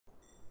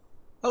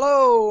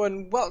Hello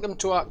and welcome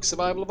to ARK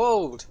Survival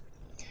Evolved.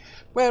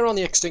 We're on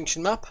the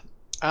Extinction map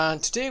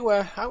and today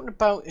we're out and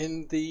about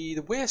in the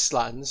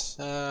wastelands.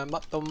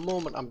 At the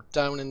moment I'm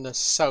down in the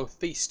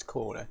southeast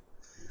corner.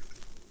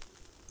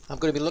 I'm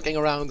going to be looking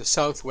around the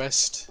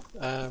southwest,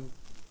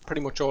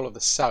 pretty much all of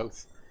the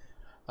south.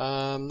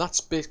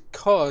 That's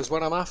because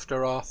what I'm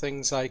after are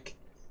things like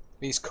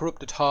these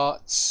corrupted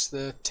hearts,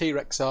 the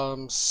T-Rex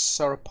arms,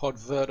 Sauropod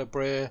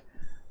Vertabra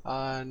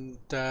and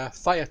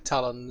fire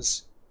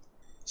Talons.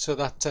 So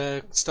that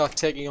start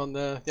taking on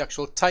the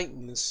actual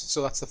Titans.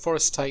 So that's the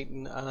Forest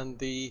Titan and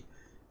the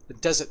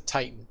Desert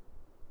Titan.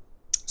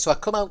 So I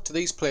come out to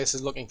these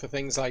places looking for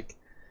things like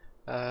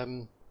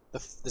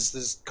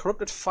there's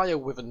corrupted fire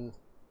wyvern.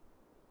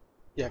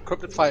 Yeah,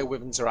 corrupted fire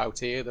wyverns are out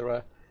here. There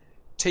are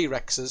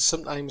T-Rexes.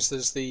 Sometimes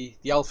there's the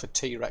alpha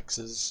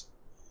T-Rexes.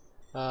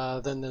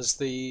 Then there's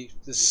the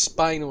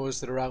Spinos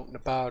that are out and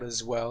about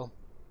as well.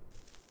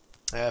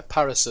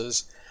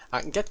 Parasaurs.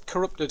 I can get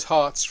corrupted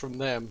hearts from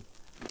them.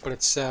 But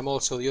it's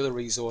also the other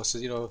resources,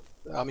 you know.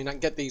 I mean, I can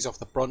get these off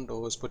the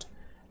Brontos, but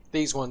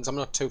these ones I'm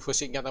not too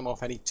fussy. You can get them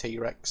off any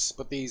T-Rex,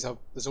 but these are,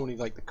 there's only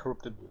like the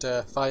corrupted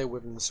fire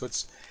wyverns, so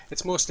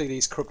it's mostly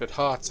these corrupted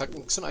hearts. I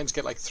can sometimes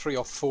get like 3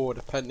 or 4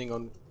 depending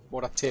on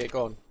what I take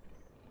on.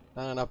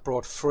 And I've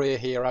brought Frey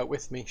here out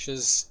with me.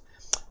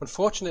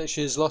 Unfortunately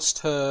she's lost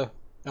her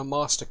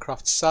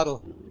Mastercraft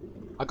saddle.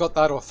 I got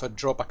that off a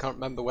drop. I can't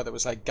remember whether it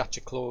was like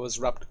Gacha Claws,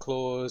 Raptor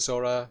Claws,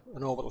 or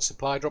an orbital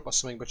supply drop or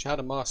something, but she had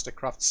a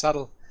Mastercraft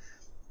saddle.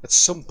 At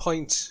some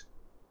point,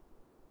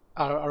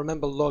 I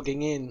remember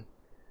logging in,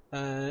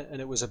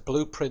 and it was a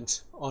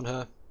blueprint on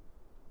her.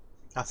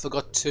 I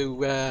forgot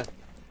to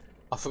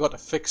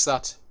fix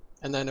that,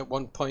 and then at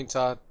one point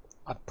I'd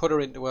put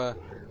her into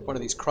one of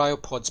these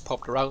cryopods,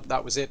 popped her out.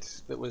 That was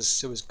it. It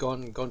was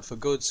gone for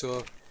good.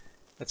 So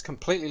it's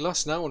completely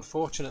lost now,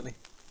 unfortunately.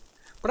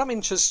 But I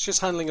mean,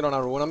 just handling it on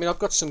our own. I mean, I've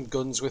got some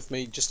guns with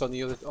me just on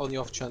the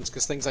off chance,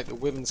 because things like the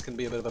wyverns can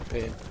be a bit of a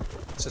pain.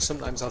 So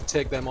sometimes I'll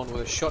take them on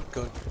with a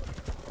shotgun.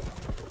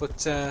 But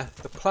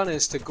the plan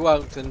is to go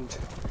out and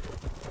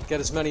get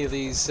as many of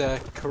these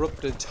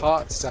corrupted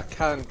hearts as I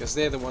can, because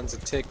they're the ones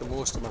that take the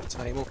most of my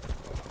time up.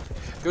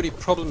 The only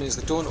problem is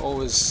they don't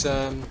always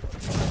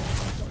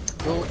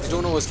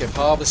get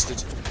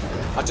harvested.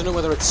 I don't know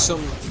whether it's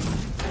some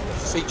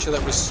feature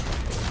that was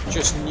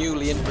just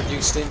newly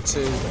introduced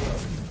into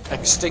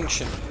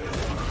Extinction,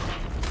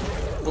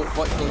 but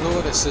what you'll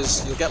notice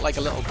is you'll get like a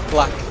little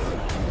black,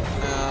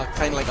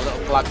 kind of like a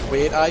little black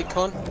weight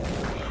icon,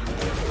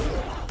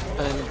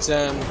 and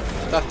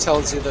that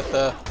tells you that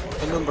the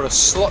number of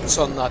slots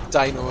on that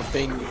dino have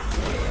been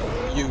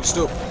used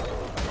up,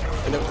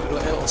 and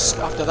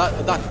after that,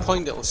 at that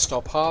point it'll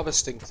stop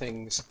harvesting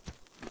things.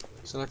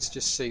 So let's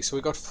just see. So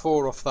we got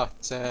 4 off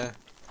that.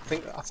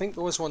 I think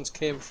those ones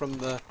came from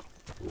the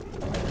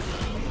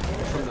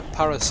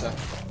Parasaur.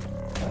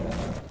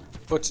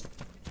 But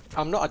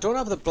I don't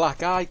have the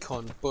black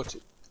icon, but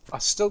I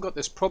still got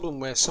this problem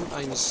where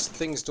sometimes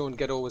things don't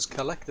get always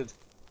collected.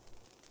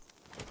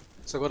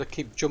 So I've got to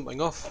keep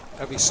jumping off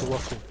every so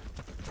often.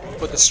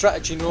 But the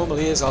strategy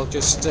normally is I'll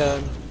just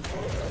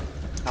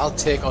I'll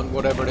take on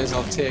whatever it is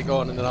I'll take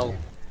on, and then I'll,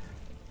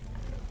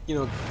 you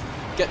know,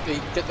 get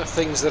the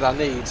things that I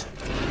need.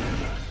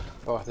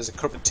 Oh, there's a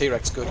corrupted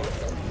T-Rex, good.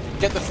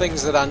 Get the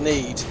things that I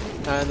need,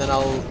 and then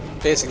I'll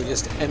basically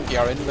just empty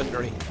our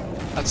inventory.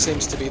 That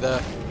seems to be the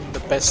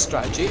best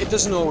strategy. It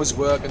doesn't always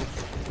work, and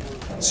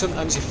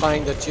sometimes you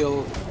find that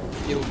you'll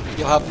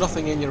have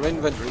nothing in your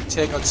inventory.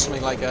 Take on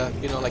something like a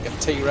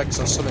T-Rex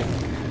or something,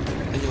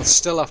 and you'll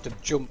still have to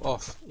jump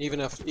off, even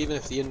if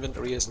the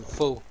inventory isn't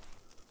full.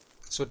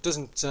 So it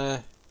doesn't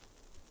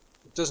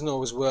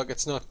always work.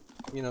 It's not,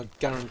 you know,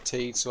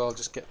 guaranteed. So I'll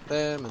just get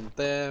them, and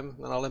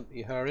I'll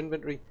empty her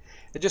inventory.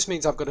 It just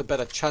means I've got a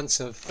better chance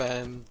of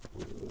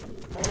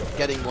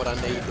getting what I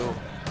need, though.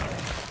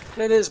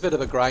 And it is a bit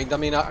of a grind. I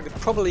mean, I could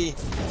probably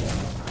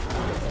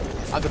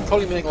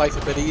make life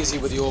a bit easy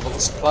with the orbital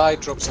supply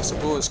drops, I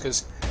suppose,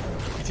 because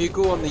if you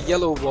go on the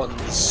yellow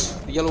ones,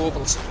 the yellow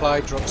orbital supply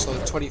drops or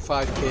the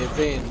 25k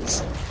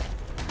veins,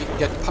 you can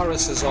get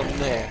Parasaurs on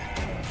there.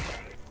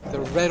 The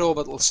red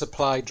orbital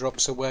supply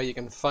drops are where you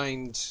can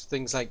find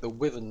things like the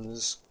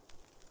wyverns,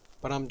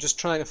 but I'm just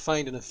trying to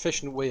find an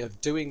efficient way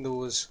of doing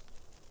those.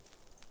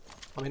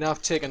 I mean,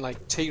 I've taken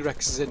like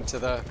T-Rexes into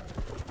the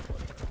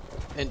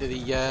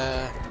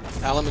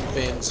element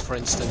veins, for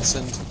instance,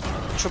 and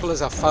the trouble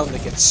is I've found they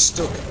get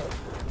stuck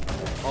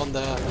on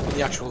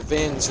the actual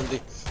veins, and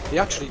they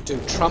actually do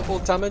trample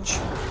damage,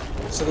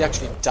 so they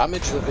actually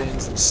damage the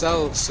veins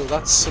themselves, so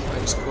that's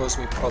sometimes caused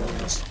me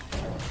problems.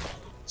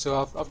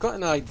 So I've got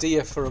an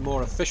idea for a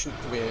more efficient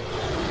way.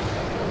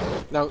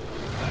 Now,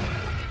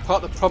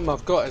 part of the problem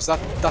I've got is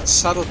that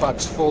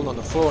saddlebag's fallen on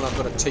the floor, and I've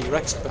got a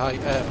T-Rex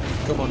behind.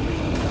 Come on.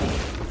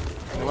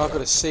 Now I've got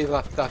to see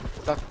that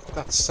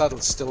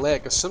saddle's still there,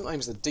 because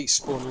sometimes they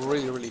despawn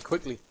really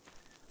quickly.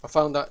 I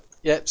found that,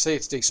 yeah, see,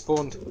 it's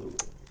despawned.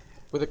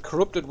 With the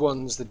corrupted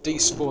ones, they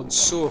despawn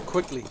so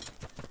quickly.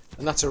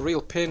 And that's a real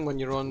pain when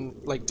you're on,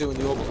 like, doing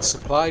the orbital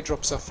supply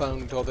drops I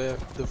found, or the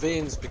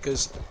veins,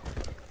 because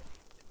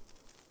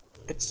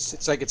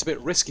it's like it's a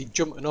bit risky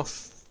jumping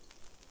off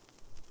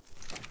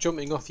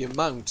your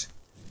mount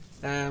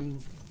when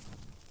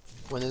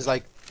there's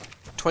like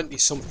 20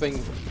 something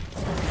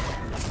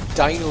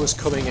dinos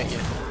coming at you.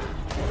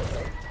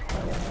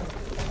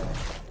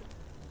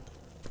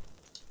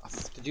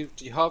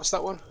 Did you harvest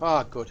that one?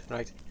 Ah, good,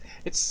 right.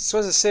 It's, so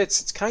as I say,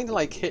 it's kind of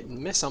like hit and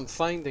miss, I'm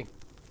finding.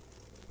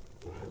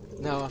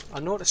 Now, I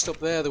noticed up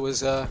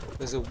there's a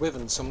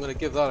wyvern, so I'm going to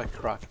give that a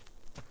crack.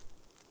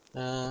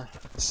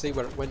 Let's see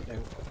where it went now.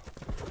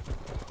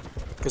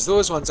 Because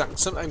those ones, I can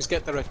sometimes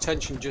get their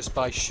attention just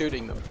by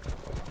shooting them.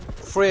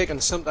 Freya can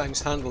sometimes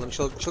handle them.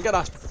 She'll get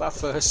that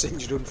first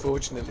injured,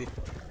 unfortunately.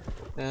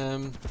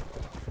 Because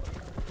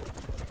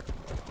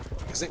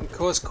it can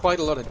cause quite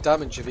a lot of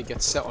damage if he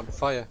gets set on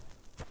fire.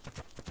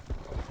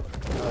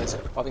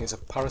 I think it's a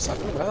parasite.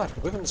 I don't know where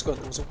that wyvern's gone.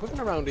 There was a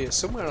wyvern around here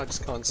somewhere, I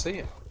just can't see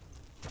it.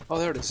 Oh,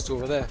 there it is, it's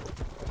over there.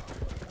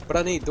 But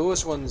I need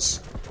those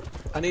ones.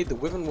 I need the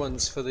wyvern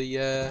ones for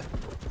the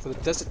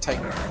desert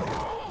titan.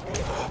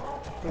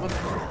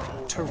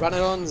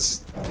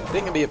 Pteranodons,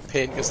 they can be a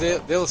pain because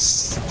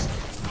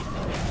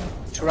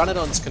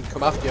Pteranodons can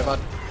come after you.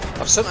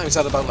 I've sometimes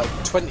had about like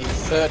 20,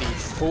 30,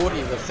 40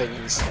 of the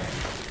things.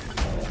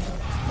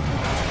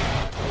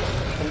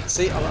 And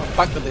see, I'm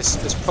back to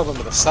this problem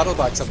with the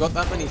saddlebags. I've got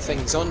that many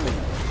things on me.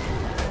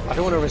 I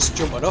don't want to risk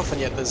jumping off,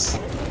 and yet there's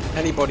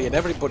anybody and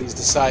everybody's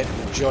decided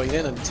to join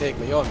in and take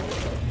me on.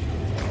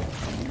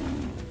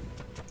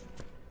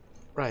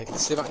 Right,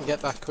 let's see if I can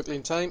get that quickly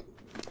in time.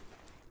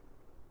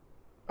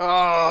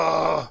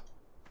 Oh!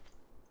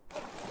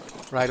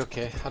 Right,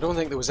 okay. I don't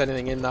think there was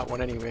anything in that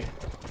one anyway.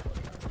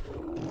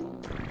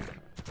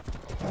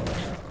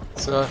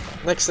 So,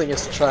 next thing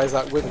is to try is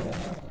that wyvern.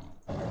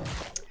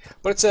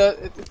 But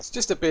it's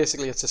just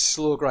basically a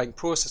slow grind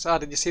process. Ah,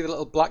 did you see the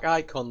little black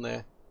icon there?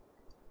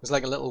 It was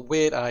like a little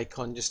wait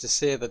icon just to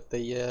say that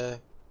the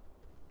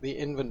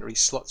inventory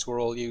slots were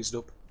all used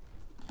up.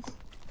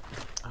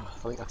 Oh, I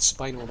think that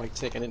spinal might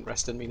take an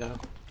interest in me now.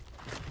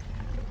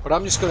 But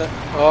I'm just gonna...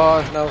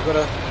 Oh, now I've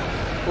gotta...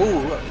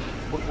 Ooh,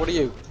 what are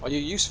you? Are you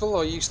useful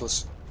or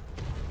useless?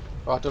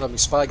 Oh, I don't have my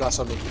spyglass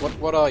on me.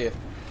 What are you?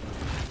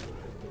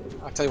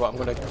 I tell you what, I'm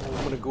gonna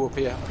go up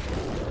here.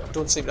 I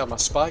don't seem to have my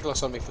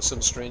spyglass on me for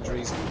some strange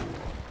reason.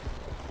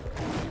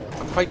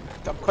 I'm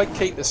quite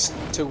keen to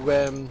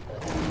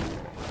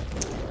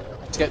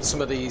get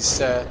some of these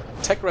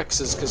tech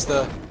rexes, because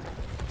they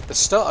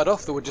started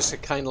off, they were just a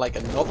kind of like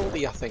a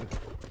novelty, I think,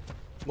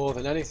 more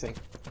than anything.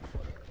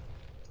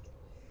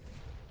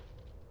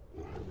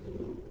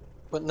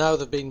 But now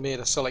they've been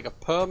made so like a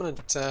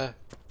permanent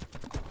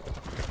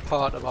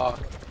part of ARK.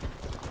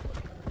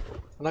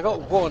 And I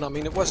got one. I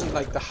mean, it wasn't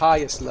like the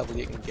highest level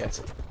you can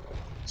get.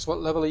 So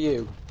what level are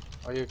you?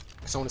 Are you?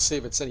 Because I want to see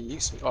if it's any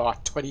use. Oh,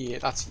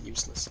 28. That's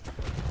useless.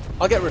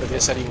 I'll get rid of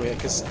this anyway,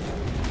 because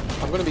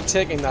I'm going to be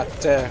taking that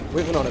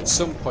wyvern on at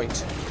some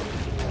point.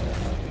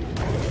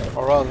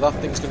 Or rather, that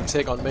thing's going to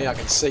take on me. I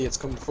can see it's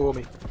coming for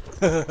me.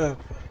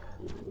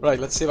 Right,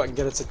 let's see if I can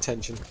get its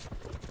attention.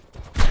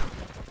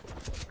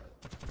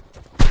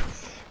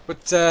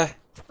 But,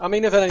 I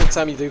mean, if at any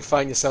time you do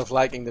find yourself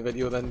liking the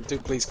video, then do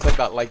please click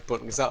that like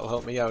button, because that'll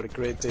help me out a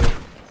great deal.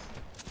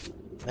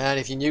 And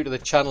if you're new to the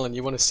channel and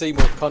you want to see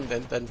more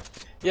content, then,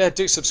 yeah,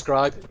 do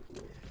subscribe.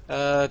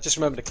 Just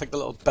remember to click the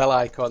little bell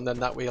icon, then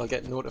that way you'll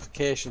get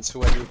notifications for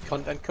when new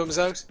content comes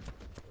out.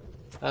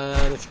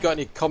 And if you've got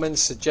any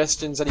comments,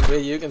 suggestions, any way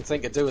you can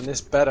think of doing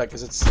this better,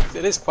 because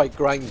it is quite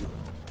grindy,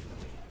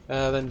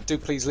 then do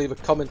please leave a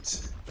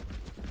comment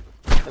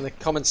in the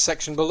comments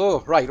section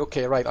below. Right,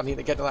 okay, right, I need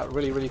to get to that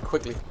really, really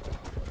quickly.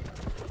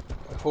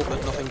 I hope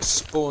that nothing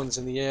spawns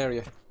in the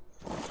area.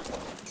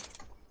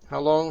 How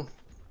long?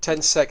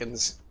 10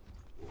 seconds.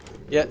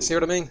 Yeah, see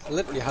what I mean? I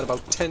literally had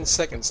about 10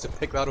 seconds to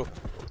pick that up.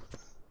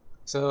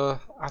 So,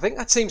 I think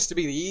that seems to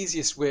be the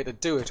easiest way to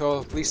do it,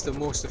 or at least the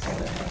most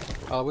efficient.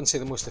 I wouldn't say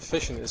the most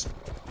efficient is.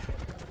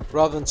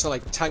 Rather than to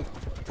like tank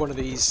one of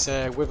these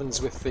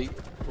wyverns with the...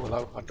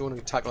 Well, I don't want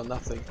to be tackling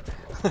that thing.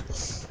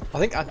 I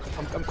think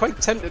I'm quite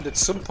tempted at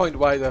some point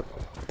why they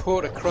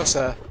port across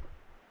a...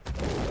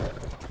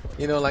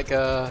 You know, like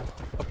a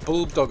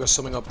bulldog or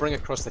something, or bring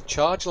across the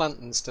charge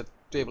lanterns to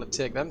be able to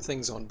take them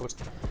things on, but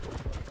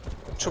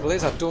the trouble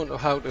is I don't know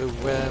how to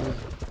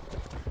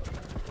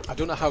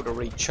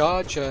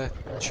recharge a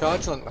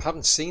charge lantern. I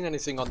haven't seen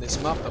anything on this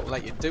map that will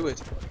let you do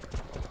it.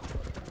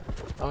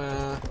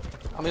 I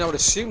mean, I would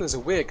assume there's a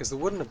way, because they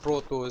wouldn't have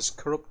brought those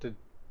corrupted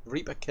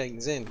Reaper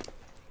Kings in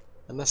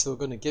unless they were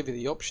going to give you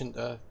the option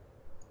to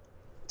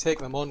take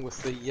them on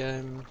with the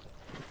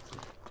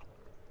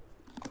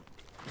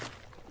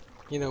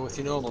you know, with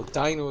your normal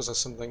dinos or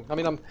something. I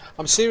mean,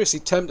 I'm seriously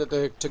tempted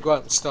to go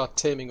out and start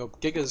taming up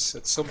gigas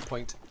at some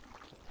point.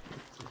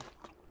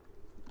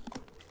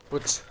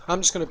 But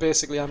I'm just going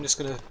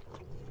to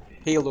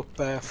heal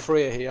up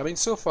Freya here. I mean,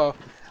 so far,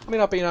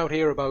 I've been out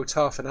here about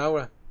half an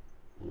hour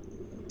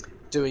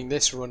doing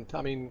this run.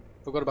 I mean,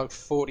 We've got about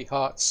 40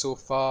 hearts so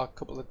far, a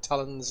couple of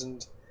Talons,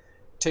 and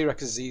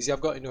T-Rex is easy.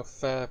 I've got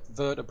enough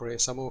Vertebra,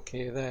 so I'm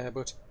okay there,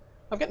 but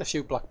I'm getting a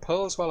few black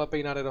pearls while I've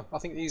been at it. I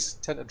think these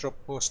tend to drop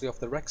mostly off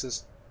the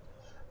Rexes.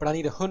 But I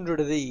need 100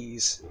 of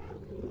these.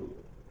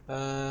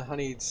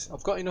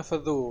 I've got enough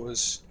of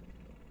those.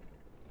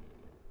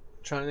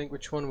 Trying to think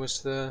which one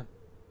was the...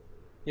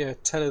 Yeah,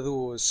 10 of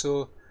those.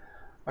 So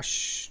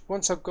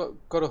once I've got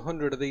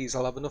 100 of these,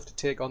 I'll have enough to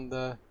take on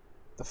the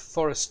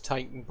Forest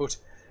Titan. But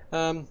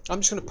I'm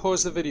just going to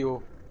pause the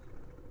video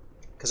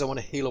because I want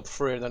to heal up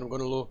free, and then I'm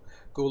going to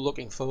go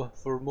looking for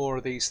more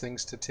of these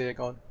things to take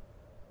on.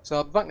 So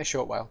I'll be back in a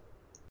short while.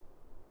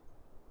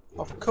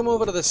 I've come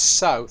over to the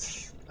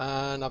south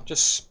and I've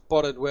just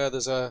spotted where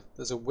there's a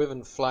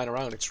wyvern flying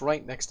around. It's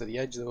right next to the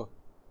edge though.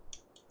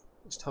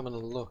 Just having a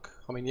look.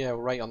 I mean, yeah,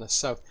 right on the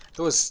south.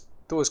 Those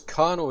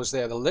Carnos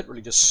there, they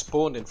literally just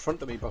spawned in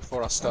front of me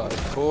before I started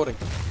recording.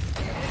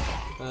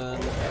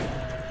 And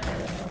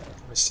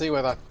let me see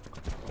where that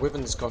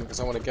wyvern's gone because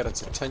I want to get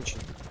its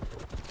attention.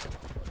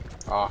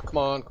 Ah, come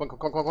on. If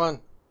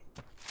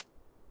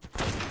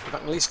I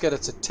can at least get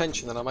its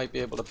attention, then I might be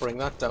able to bring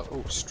that down.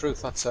 Oh,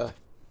 Struth, that's a...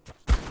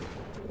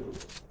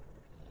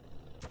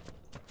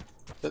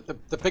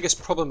 The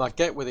biggest problem I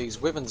get with these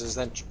wyverns is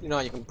then, you know,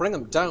 you can bring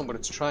them down, but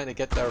it's trying to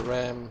get their...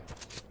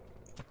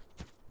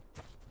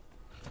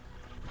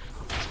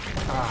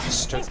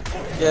 Struth.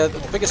 Yeah,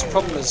 the biggest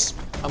problem is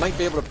I might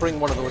be able to bring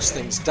one of those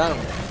things down,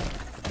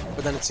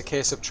 but then it's a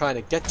case of trying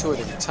to get to it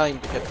in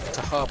time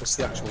to harvest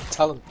the actual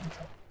Talon.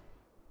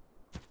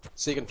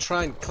 So you can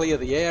try and clear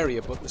the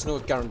area, but there's no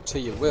guarantee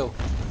you will.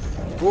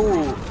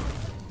 Ooh!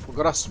 We've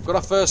got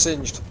our first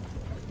singed.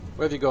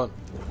 Where have you gone?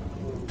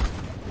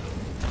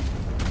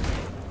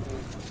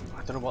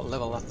 I don't know what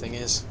level that thing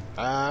is.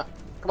 Come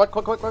on.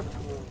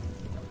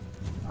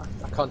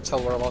 I can't tell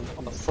where I'm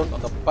on the front,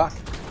 on the back.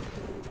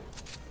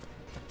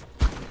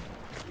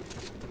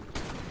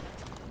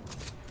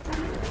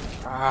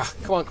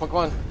 Come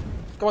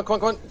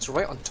on. It's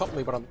right on top of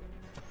me, but I'm...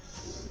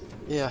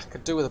 Yeah, I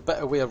could do with a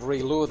better way of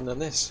reloading than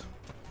this.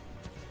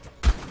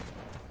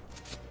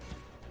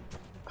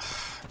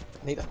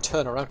 I need to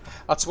turn around.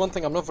 That's one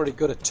thing, I'm not very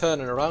good at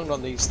turning around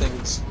on these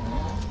things.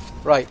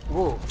 Right,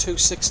 whoa,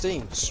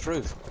 216,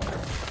 Struth.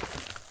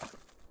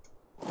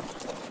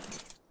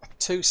 A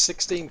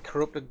 216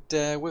 corrupted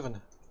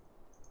wyvern.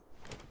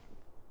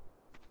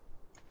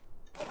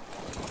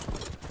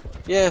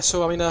 Yeah,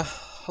 so I mean, a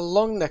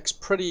long neck's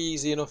pretty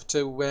easy enough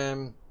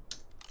to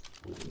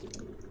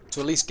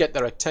at least get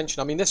their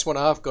attention. I mean, this one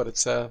I've got,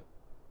 it's I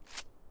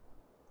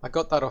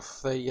got that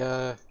off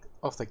the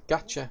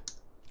gacha.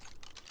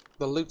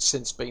 The loot's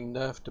since been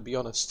nerfed, to be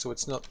honest, so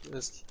it's not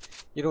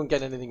you don't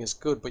get anything as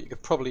good, but you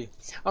could probably...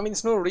 I mean,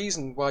 there's no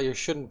reason why you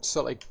shouldn't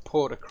sort of like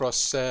port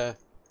across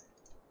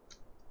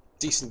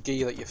decent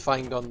gear that you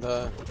find on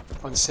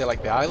say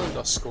like the island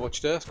or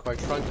Scorched Earth,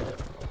 quite frankly.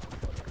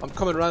 I'm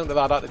coming around to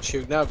that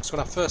attitude now, because when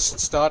I first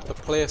started the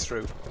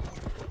playthrough,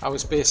 I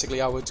was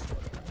basically, I would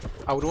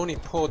only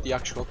port the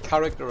actual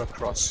character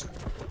across.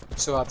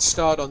 So I'd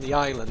start on the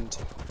island,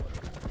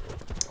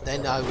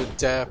 then I would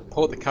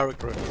port the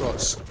character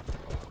across,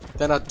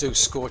 then I'd do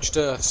Scorched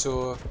Earth,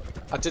 so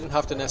I didn't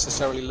have to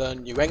necessarily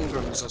learn new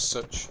engrams as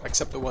such,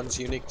 except the ones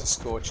unique to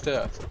Scorched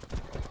Earth.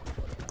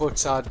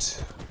 But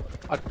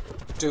I'd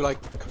do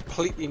like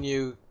completely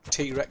new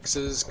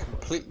T-Rexes,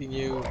 completely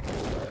new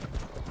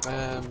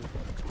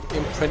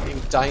imprinting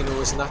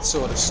dinos and that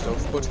sort of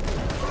stuff. But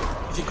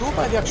if you go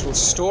by the actual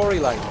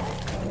storyline,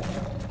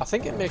 I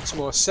think it makes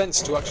more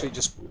sense to actually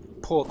just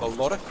port the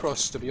lot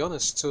across, to be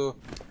honest. So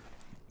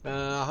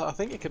I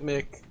think you could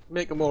make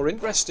a more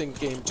interesting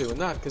game doing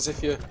that, because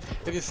if you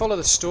follow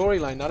the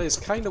storyline, that is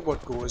kind of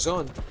what goes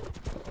on.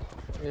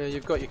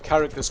 You've got your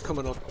characters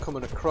coming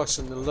across,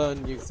 and they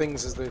learn new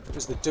things as they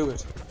do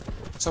it.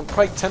 So I'm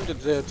quite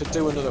tempted to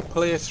do another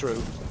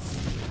playthrough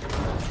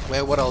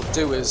where what I'll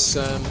do is,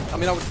 I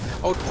mean, I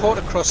would port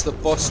across the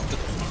boss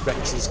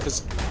Rexes,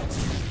 because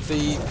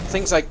the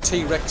things like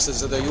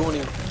T-Rexes are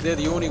they're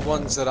the only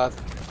ones that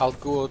I'll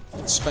go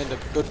and spend a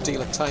good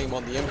deal of time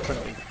on the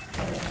imprinting.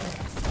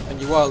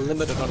 And you are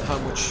limited on how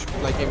much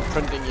like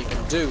imprinting you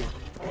can do.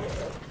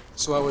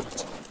 So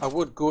I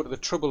would go to the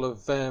trouble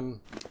of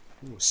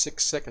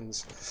 6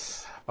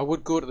 seconds. I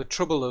would go to the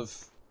trouble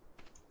of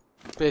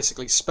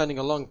basically spending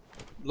a long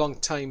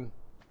time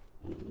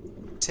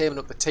taming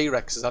up the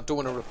T-Rexes. I don't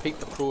want to repeat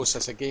the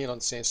process again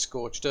on, say,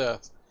 Scorched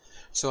Earth.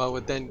 So I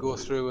would then go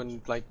through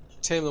and like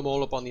tame them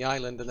all up on the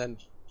island, and then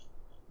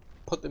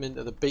put them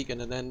into the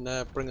beacon, and then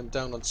bring them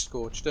down on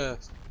Scorched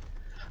Earth.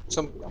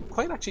 So I'm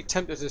quite actually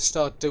tempted to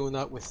start doing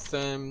that with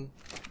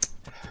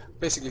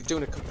basically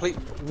doing a complete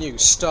new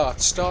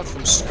start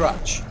from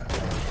scratch.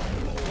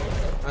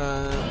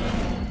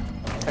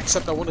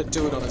 Except I want to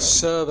do it on a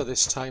server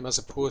this time, as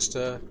opposed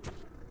to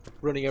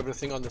running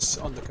everything on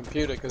the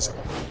computer, because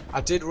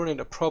I did run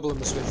into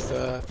problems with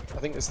I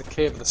think it's the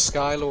Cave of the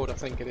Skylord, I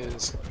think it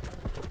is.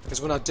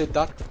 Because when I did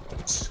that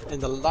in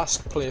the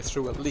last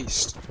playthrough, at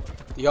least,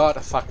 the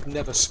artifact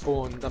never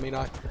spawned. I mean,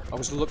 I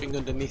was looking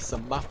underneath the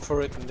map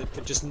for it, and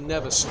it just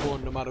never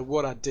spawned no matter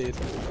what I did.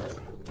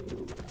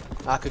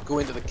 I could go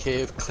into the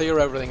cave, clear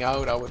everything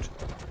out, I would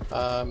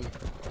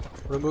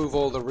remove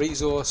all the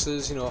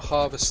resources, you know,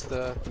 harvest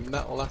the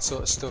metal, that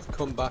sort of stuff,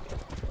 come back.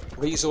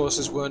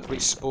 Resources weren't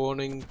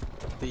respawning,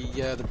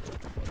 the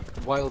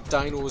wild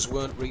dinos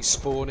weren't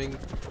respawning,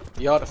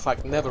 the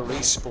artifact never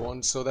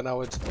respawned, so then I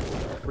would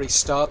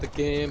restart the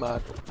game,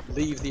 I'd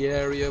leave the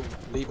area,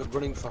 leave it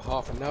running for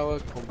half an hour,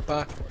 come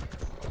back,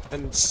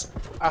 and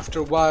after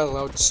a while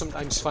I would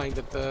sometimes find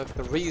that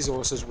the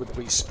resources would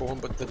respawn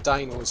but the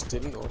dinos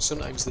didn't, or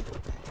sometimes the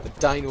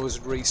dinos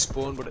would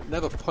respawn, but at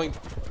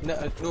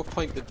no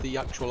point did the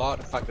actual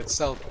artifact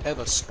itself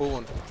ever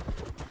spawn.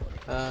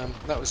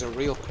 That was a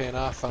real pain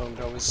I found.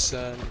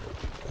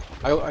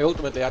 I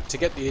ultimately had to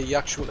get the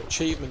actual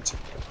achievement.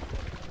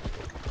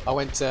 I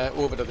went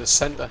over to the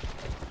centre,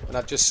 and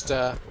I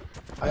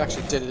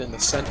actually did it in the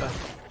centre,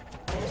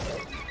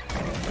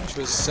 which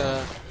was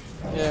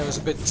yeah, it was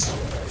a bit.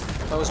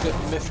 I was a bit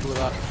miffed with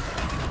that.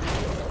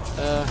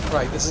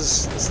 Right, this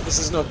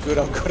is not good.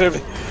 I've got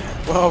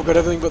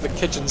everything but the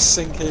kitchen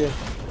sink here.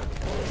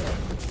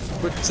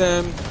 But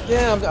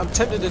yeah, I'm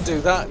tempted to do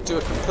that, do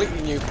a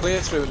completely new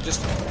playthrough, and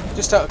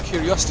just out of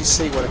curiosity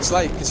see what it's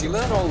like, because you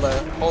learn all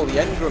the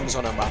engrams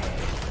on a map.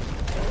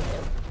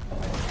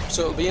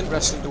 So it'll be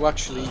interesting to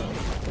actually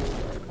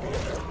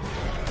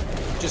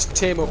just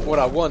tame up what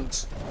I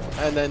want,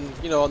 and then,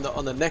 you know,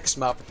 on the next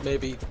map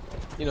maybe,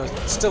 you know,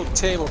 still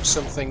tame up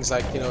some things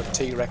like, you know,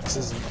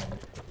 T-Rexes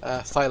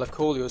and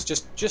Thylacoleos,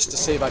 just to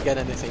see if I get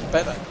anything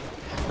better.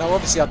 Now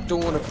obviously I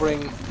don't want to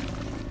bring,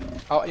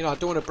 you know, I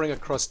don't want to bring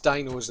across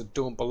dinos that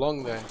don't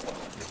belong there.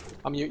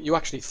 I mean, you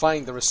actually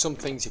find there are some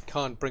things you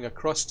can't bring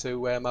across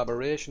to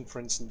Aberration, for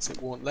instance.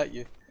 It won't let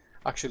you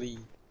actually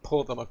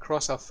port them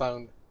across, I've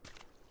found.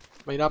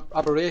 I mean,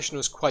 Aberration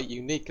was quite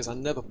unique because I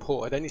never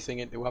ported anything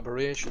into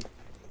Aberration.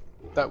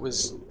 That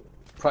was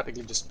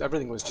practically just,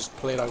 everything was just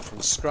played out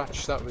from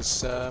scratch. That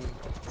was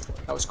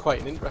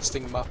quite an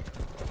interesting map.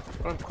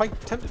 But I'm quite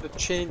tempted to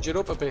change it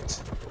up a bit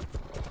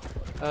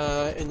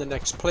in the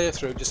next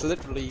playthrough, just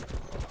literally,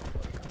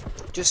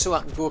 just so I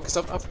can go, because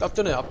I've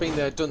done it, I've been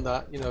there, done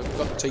that, you know,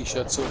 got the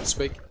t-shirt, so to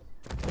speak.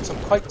 So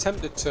I'm quite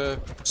tempted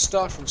to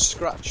start from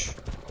scratch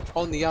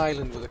on the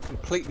island with a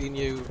completely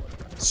new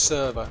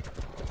server.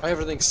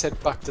 Everything's set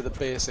back to the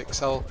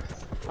basics. I'll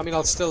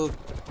still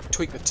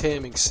tweak the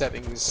taming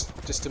settings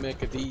just to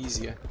make it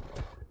easier.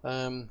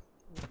 In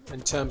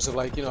terms of,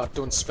 like, you know, I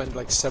don't spend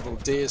like several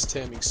days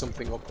taming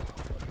something up,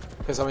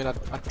 because I mean, I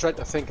dread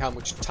to think how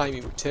much time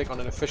it would take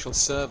on an official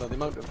server. The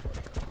amount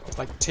of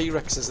like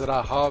T-Rexes that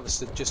I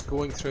harvested just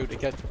going through to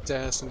get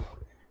some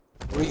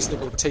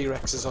reasonable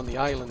T-Rexes on the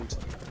island.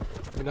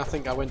 I mean, I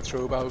think I went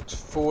through about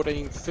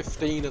 14,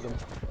 15 of them.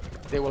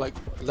 They were like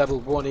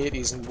level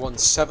 180s and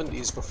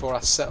 170s before I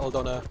settled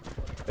on a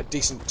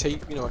decent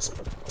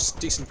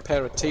decent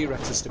pair of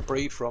T-Rexes to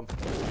breed from.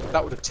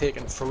 That would have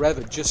taken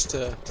forever just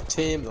to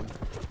tame them,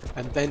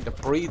 and then to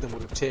breed them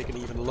would have taken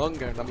even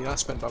longer. And I mean, I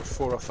spent about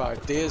 4 or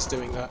 5 days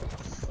doing that.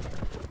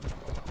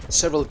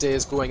 Several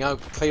days going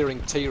out,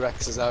 clearing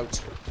T-Rexes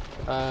out.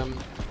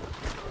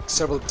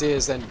 Several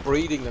days then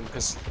breeding them,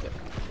 because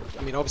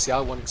I mean, obviously I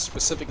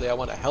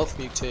want a health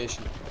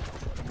mutation.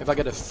 If I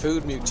get a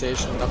food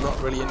mutation and I'm not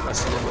really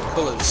interested in the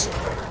colours,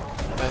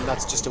 then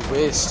that's just a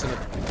waste, and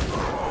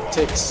it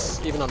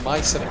takes, even on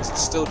my settings, it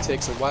still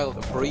takes a while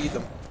to breed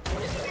them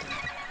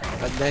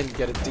and then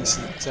get a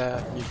decent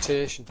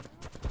mutation.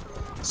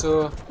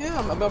 So yeah,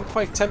 I'm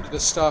quite tempted to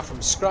start from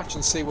scratch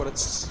and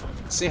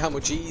see how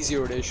much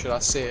easier it is, should I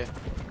say,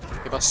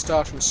 if I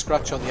start from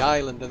scratch on the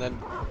island and then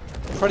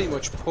pretty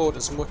much port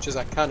as much as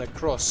I can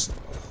across.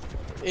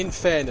 In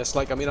fairness,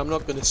 like, I mean, I'm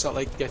not going to sort of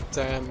like get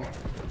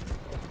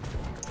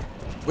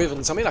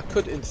Wyverns. I mean, I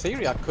could, in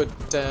theory, I could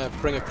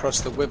bring across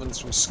the Wyverns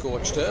from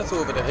Scorched Earth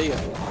over to here,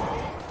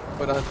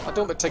 but I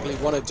don't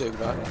particularly want to do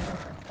that.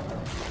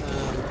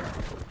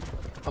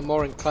 I'm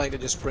more inclined to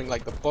just bring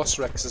like the Boss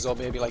Rexes, or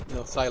maybe like, you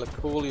know,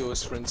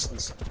 Thylacoleos, for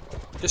instance,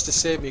 just to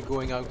save me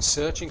going out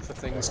searching for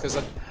things, because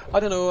I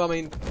don't know, I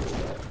mean,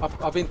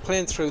 I've been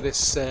playing through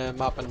this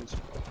map, and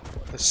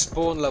the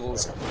spawn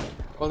levels,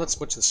 well, not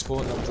so much the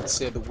spawn levels, I'd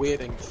say the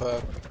waiting for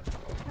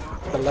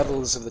the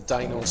levels of the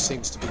dinos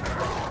seems to be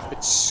a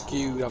bit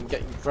skewed. I'm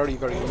getting very,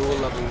 very low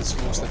levels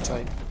most of the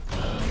time.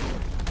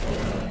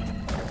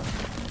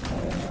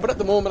 But at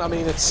the moment, I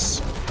mean,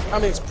 it's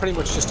pretty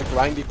much just a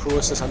grindy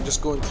process. I'm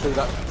just going through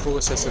that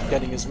process of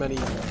getting as many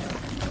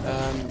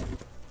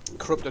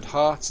corrupted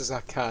hearts as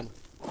I can.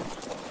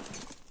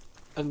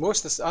 And most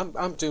of this,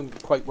 I'm doing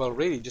quite well,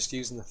 really, just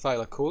using the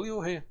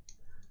Thylacoleo here.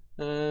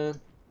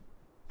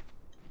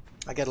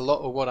 I get a lot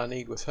of what I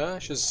need with her.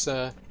 She's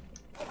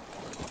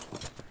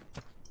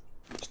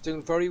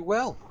doing very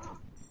well.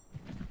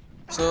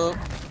 So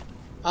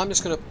I'm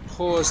just going to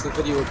pause the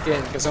video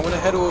again, because I'm going to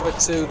head over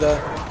to the...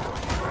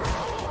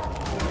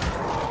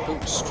 Oh,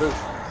 Struth.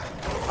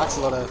 That's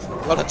a lot of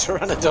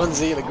Pteranodons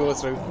here to go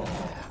through.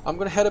 I'm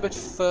going to head a bit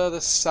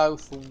further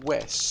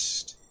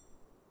southwest.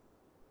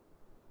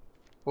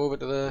 over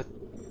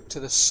to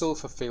the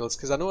sulfur fields,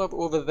 because I know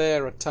over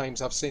there at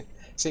times I've seen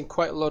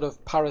quite a lot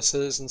of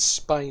Parisers and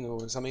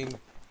Spinos. I mean,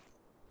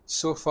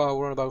 so far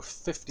we're on about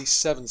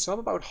 57, so I'm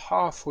about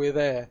halfway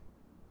there,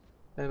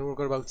 and we've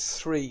got about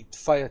 3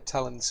 fire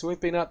talents. So we've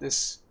been at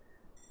this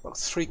about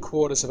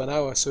 3/4 of an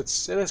hour, so it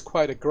is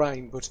quite a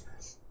grind, but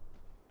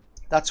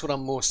that's what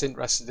I'm most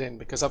interested in,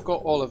 because I've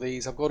got all of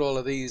these. I've got all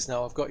of these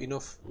now. I've got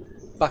enough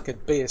back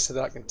at base so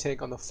that I can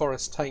take on the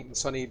Forest Titan.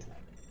 So I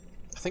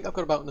think I've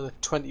got about another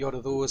 20 odd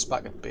of those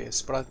back at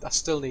base, but I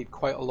still need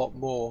quite a lot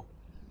more.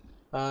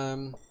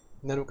 And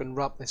then we can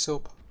wrap this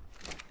up.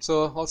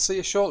 So I'll see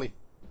you shortly.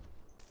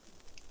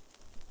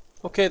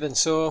 Okay then,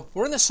 so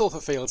we're in the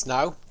sulfur fields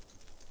now.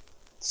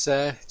 It's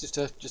just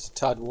a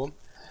tad warm.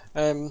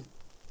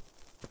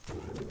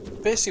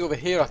 Basically over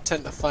here I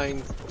tend to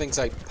find things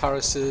like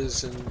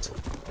Parisers and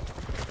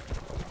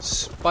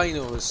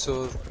Spinos,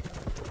 so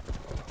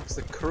it's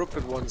the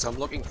corrupted ones I'm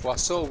looking for. I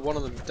saw one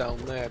of them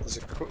down there. There's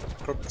a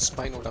corrupted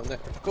Spino down there.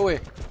 Go away,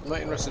 I'm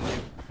not interested in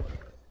you.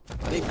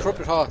 I need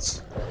corrupted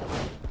hearts.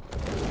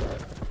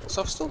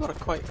 So I've still got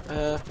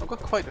I've got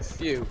quite a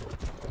few.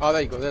 Oh,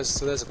 there you go, there's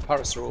a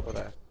Pariser over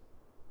there.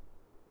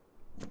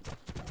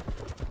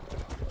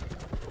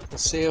 I'll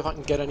see if I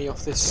can get any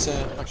off this.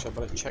 Actually, I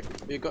better check.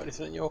 Have you got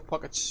anything in your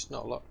pockets?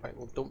 Not a lot. Right,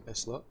 we'll dump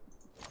this lot.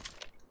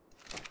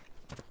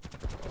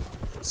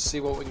 Let's see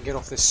what we can get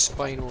off this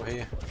Spino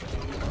here.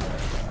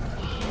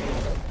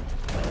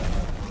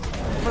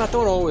 I mean, I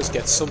don't always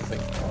get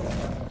something,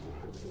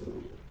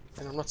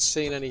 and I'm not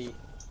seeing any.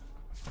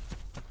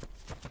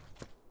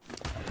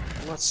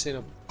 I'm not seeing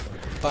a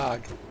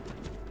bag.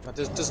 It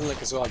doesn't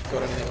look as though I've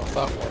got anything off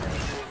that one.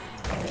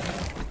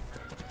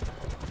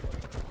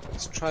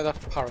 Let's try that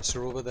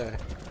Pariser over there.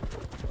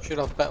 Should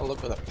have better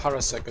luck with a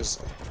Pariser, because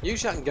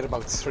usually I can get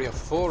about 3 or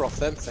 4 off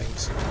them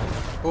things.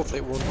 Hopefully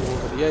it won't go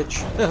over the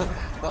edge.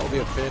 That'll be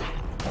a pain.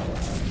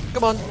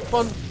 Come on, come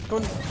on, come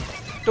on.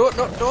 Don't,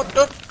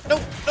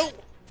 no.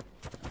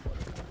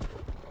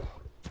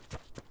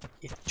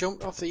 You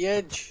jumped off the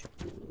edge.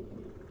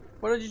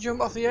 What did you jump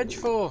off the edge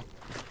for?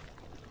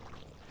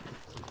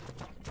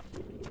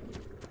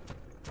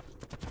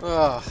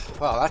 Oh,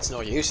 well, that's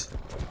no use.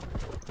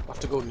 I'll have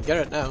to go and get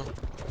it now.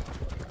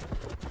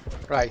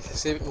 Right,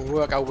 see if we can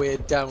work our way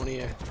down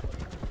here.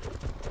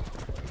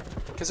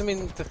 Because, I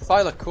mean, the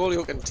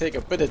Thylacoleo can take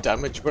a bit of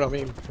damage, but I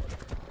mean...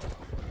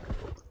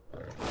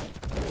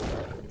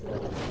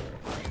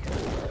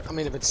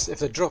 if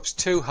the drop's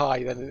too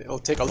high, then it'll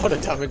take a lot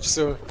of damage,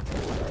 so...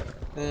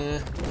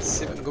 let's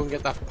see if we can go and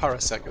get that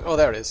Parasect. Oh,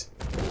 there it is.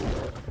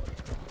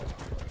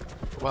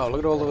 Wow,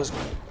 look at all those...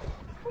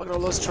 Look at all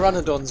those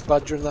Pteranodons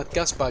badgering that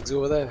gas bags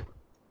over there.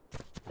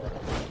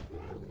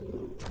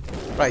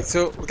 Right,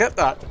 so we'll get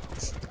that.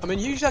 I mean,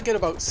 usually I get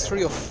about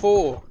 3 or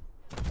 4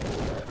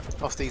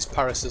 off these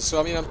Parisers. So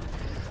I mean,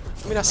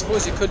 I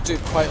suppose you could do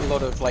quite a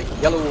lot of like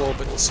yellow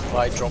orbital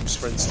supply drops,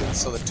 for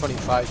instance, or the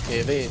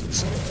 25k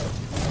veins.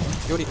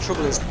 The only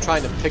trouble is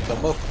trying to pick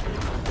them up,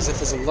 because if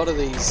there's a lot of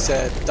these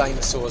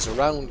dinosaurs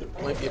around,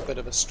 it might be a bit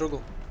of a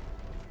struggle.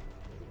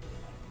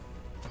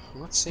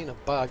 I'm not seeing a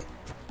bag.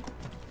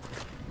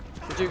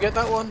 Did you get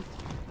that one?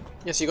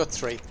 Yes, you got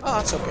 3. Oh,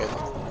 that's okay then.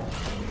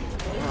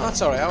 Oh,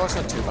 that's alright, that's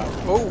not too bad.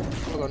 Oh,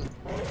 hold on.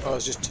 Oh, it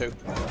was just 2.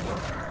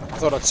 I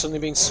thought I'd suddenly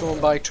been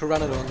swarmed by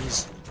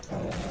Pteranodons.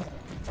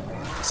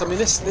 So I mean,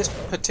 this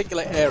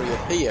particular area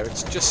here,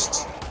 it's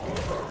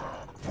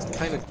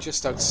kind of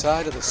just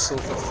outside of the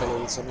sulfur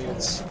fields. I mean,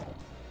 it's...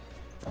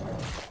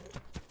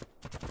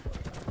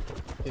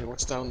 Yeah,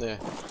 what's down there?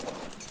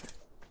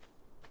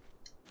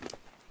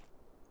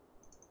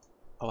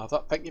 I'll have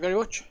that, thank you very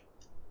much.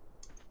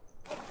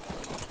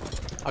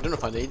 I don't know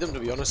if I need them, to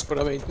be honest, but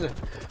I mean,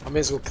 I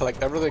may as well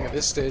collect everything at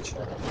this stage.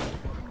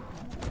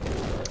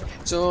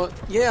 So,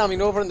 yeah, I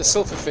mean, over in the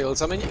sulfur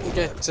fields, I mean, you can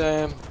get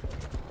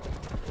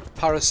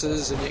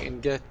Parisers and you can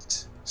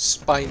get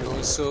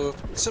Spinos, so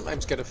you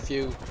sometimes get a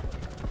few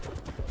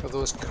of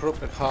those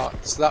corrupted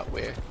hearts that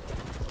way.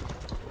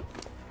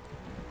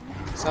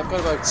 So I've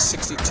got about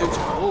 62 to...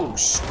 Oh,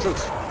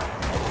 struth!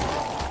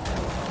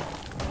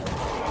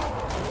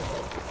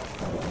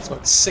 It's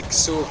about 6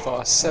 so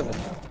far, 7.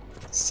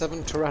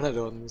 7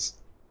 Pteranodons.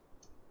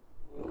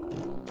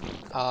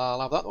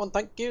 I'll have that one,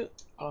 thank you.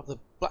 I'll have the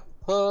black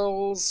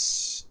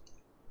pearls.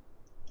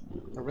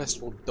 The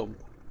rest will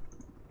dump.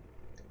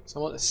 So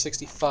I'm on to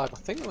 65. I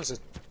think there's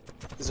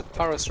a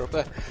Pariser up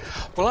there.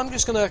 Well, I'm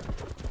just going to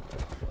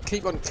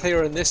keep on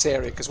clearing this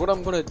area, because what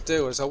I'm going to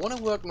do is I want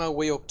to work my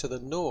way up to the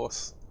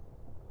north.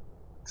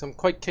 Because I'm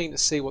quite keen to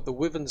see what the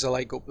Wyverns are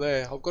like up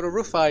there. I've got a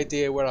rough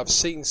idea where I've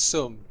seen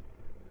some.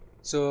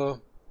 So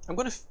I'm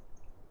going to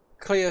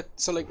clear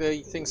like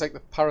the things like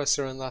the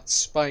Pariser and that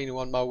Spino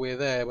on my way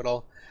there, but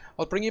I'll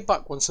bring you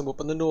back once I'm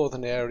up in the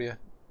northern area.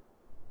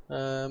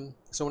 So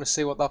I want to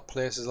see what that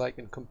place is like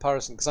in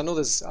comparison, because I know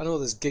there's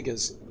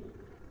gigas,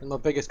 and my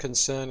biggest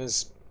concern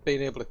is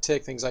being able to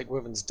take things like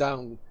Wyverns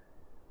down,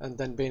 and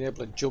then being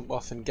able to jump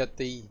off and get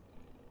the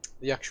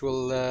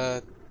actual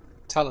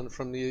Talon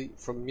from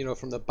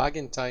the bag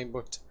in time.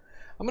 But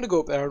I'm going to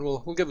go up there and we'll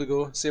give it a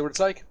go, see what it's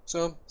like.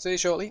 So, see you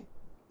shortly.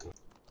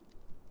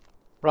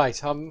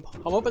 Right, I'm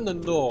up in the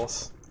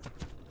north.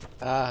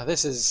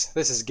 This is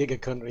Giga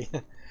country.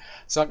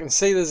 So I can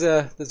see there's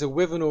a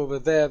wyvern over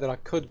there that I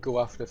could go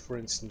after, for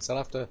instance. I'll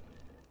have to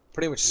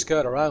pretty much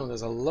skirt around.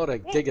 There's a lot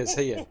of gigas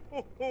here.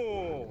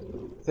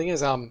 Thing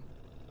is, I'm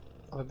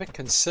a bit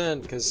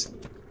concerned because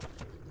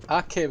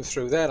I came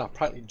through there and I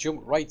practically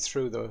jumped right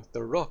through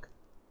the rock.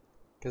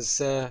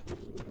 Because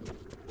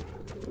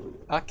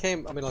I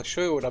mean, I'll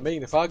show you what I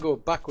mean. If I go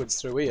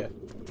backwards through here,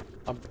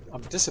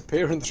 I'm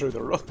disappearing through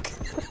the rock.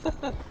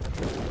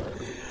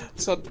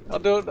 So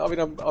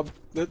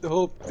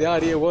the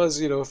idea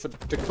was, you know,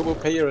 to come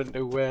up here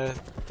into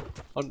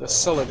onto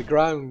solid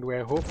ground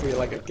where hopefully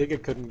like a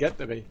giga couldn't get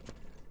to me.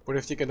 But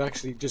if you can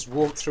actually just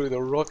walk through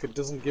the rock, it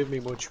doesn't give me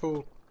much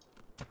hope.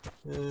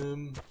 I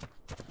mean,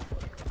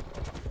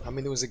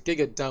 there was a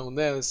giga down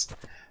there.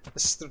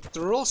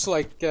 There were also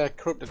like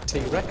corrupted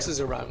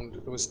T-Rexes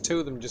around. There was 2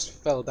 of them just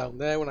fell down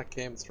there when I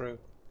came through.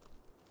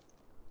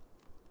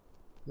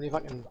 I mean, if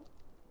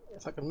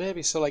I can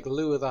maybe so like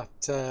lure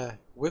that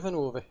wyvern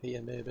over here,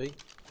 maybe.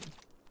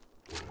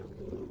 I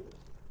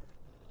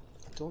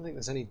don't think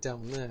there's any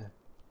down there.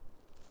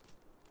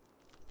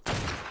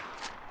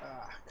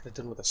 Could have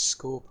done with a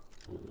scope.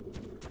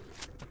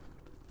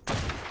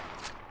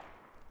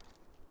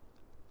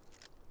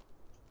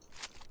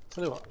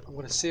 Tell you what, I'm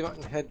going to see if I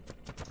can head.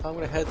 I'm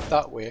going to head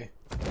that way.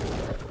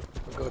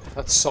 Oh good,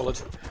 that's solid.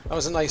 That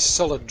was a nice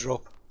solid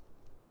drop.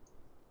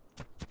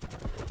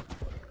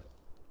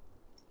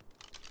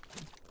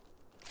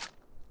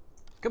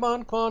 Come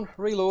on,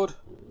 reload.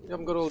 You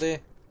haven't got all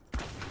day.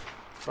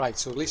 Right,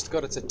 so at least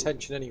got its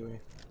attention anyway.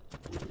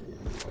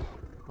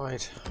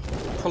 Right,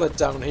 pull it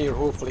down here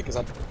hopefully, because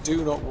I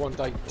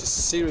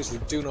just seriously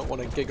do not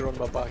want a giga on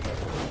my back.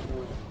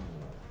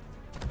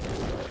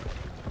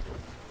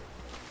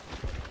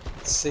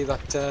 Let's see,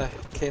 that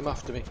came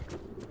after me.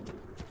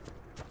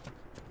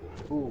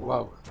 Ooh,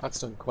 wow, that's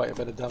done quite a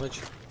bit of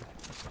damage.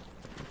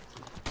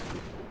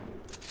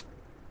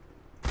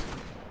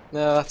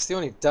 No, that's the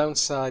only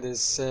downside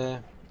is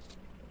I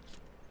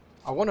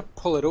want to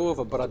pull it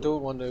over, but I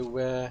don't want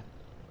to.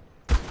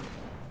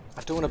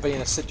 I don't want to be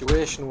in a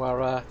situation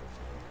where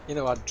you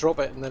know, I drop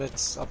it and then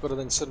I've got to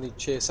then suddenly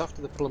chase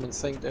after the blooming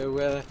thing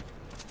to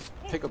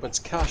pick up its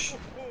cash.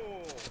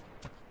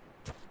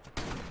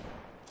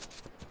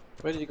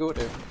 Where did you go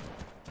to?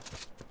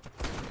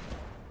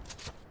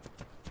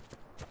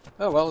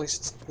 Oh well,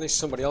 at least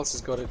somebody else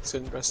has got its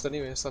interest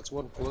anyway, so that's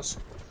one plus.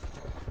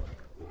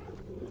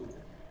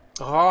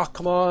 Oh,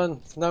 come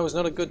on! Now is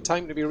not a good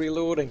time to be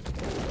reloading.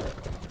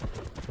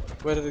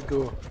 Where did it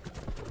go?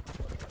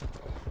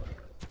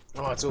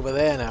 Oh, it's over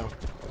there now.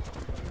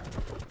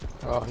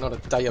 Oh, not a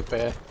dire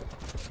bear.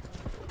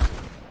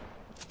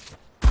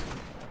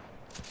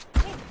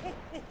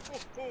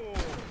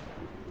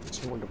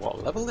 Just wonder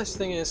what level this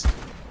thing is.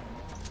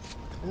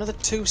 Another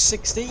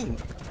 216.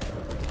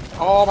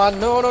 Oh man,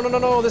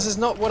 no, this is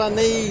not what I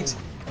need.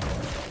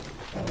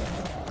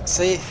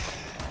 See?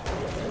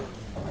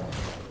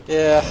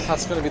 Yeah,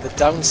 that's going to be the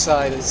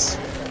downside, is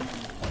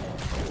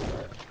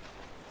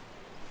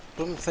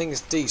blooming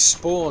things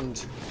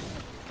despawned.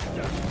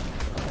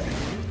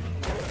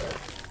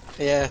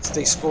 Yeah, it's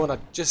despawned. I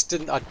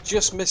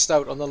just missed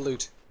out on the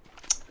loot.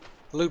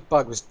 The loot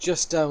bag was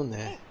just down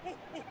there.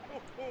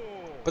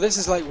 But this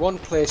is like one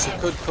place you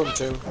could come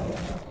to.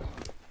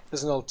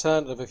 There's an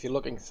alternative if you're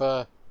looking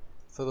for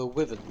the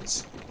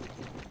wyverns.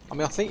 I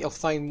mean, I think you'll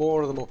find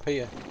more of them up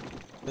here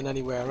than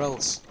anywhere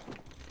else.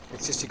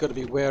 It's just you've got to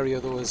be wary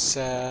of those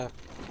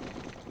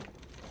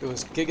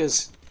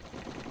gigas.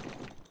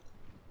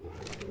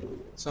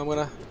 So I'm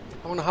gonna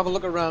have a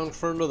look around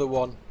for another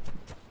one.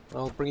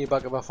 I'll bring you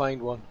back if I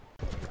find one.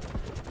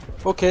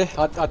 Okay,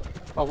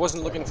 I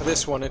wasn't looking for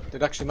this one.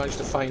 It actually managed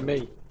to find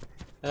me.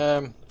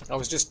 I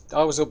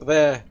was up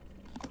there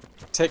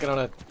taking on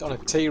a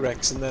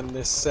T-Rex, and then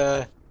this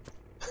I'd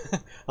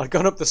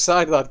gone up the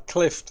side of that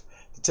cliff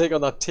to take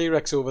on that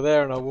T-Rex over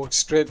there, and I walked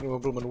straight into a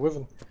blooming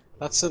wyvern.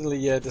 That suddenly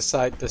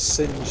decided to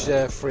singe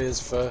Freya's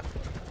fur.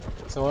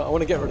 So I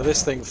want to get rid of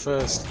this thing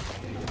first.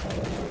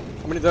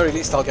 I mean, at the very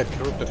least I'll get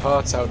corrupted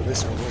hearts out of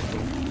this one.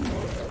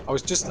 I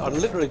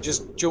literally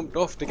just jumped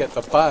off to get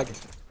the bag.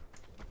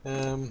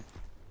 And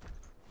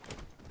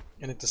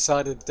it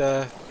decided,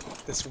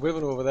 this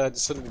wyvern over there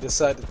just suddenly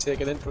decided to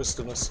take an interest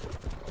in us.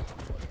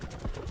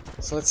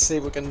 So let's see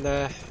if we can,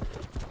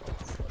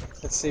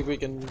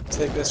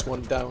 take this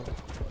one down.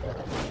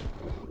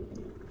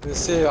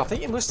 I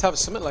think you must have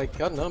something like, I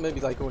don't know, maybe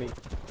like only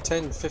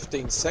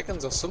 10-15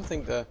 seconds or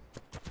something to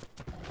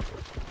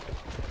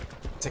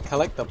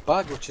collect the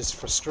bag, which is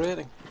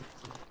frustrating.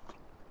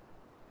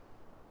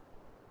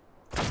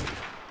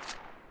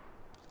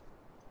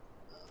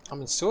 I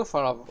mean, so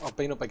far I've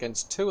been up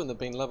against 2 and they've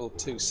been level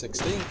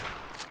 216.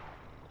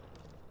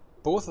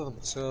 Both of them,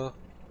 so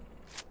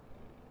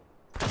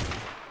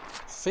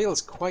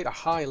feels quite a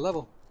high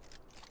level.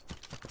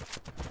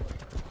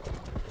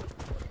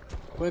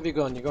 Where have you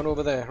gone? You're going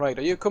over there. Right,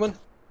 are you coming?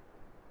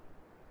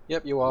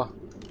 Yep, you are.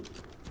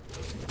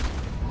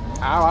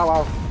 Ow, ow,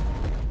 ow.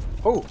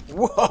 Oh,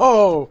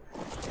 whoa!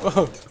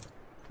 Whoa!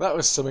 That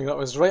was something. That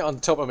was right on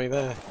top of me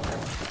there.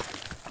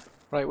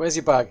 Right, where's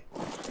your bag?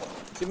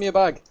 Give me a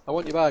bag. I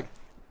want your bag.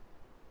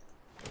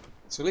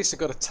 So at least I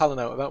got a Talon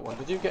out of that one.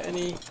 Did you get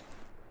any?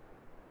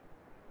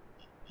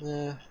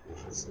 Nah,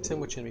 it's too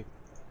much in me.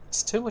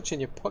 It's too much in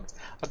your pocket.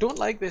 I don't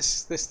like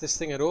this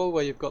thing at all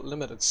where you've got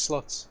limited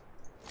slots.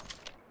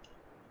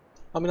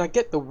 I mean, I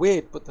get the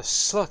weight, but the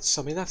slots,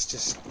 I mean, that's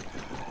just...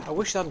 I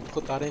wish I hadn't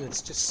put that in.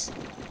 It's just...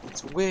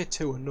 It's way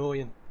too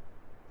annoying.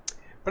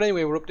 But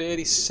anyway, we're up to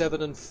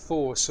 87 and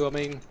 4, so I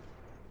mean,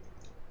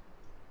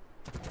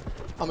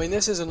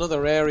 this is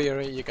another area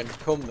where you can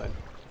come then.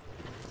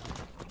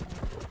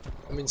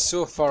 I mean,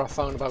 so far I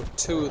found about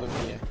 2 of them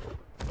here.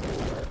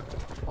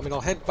 I mean,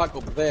 I'll head back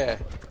up there.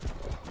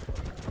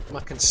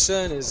 My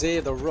concern is A,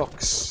 the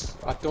rocks.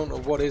 I don't know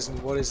what is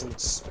and what isn't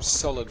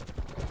solid.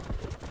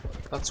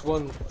 That's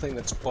one thing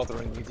that's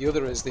bothering me. The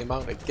other is the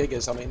amount of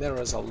gigas. I mean, there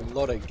is a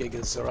lot of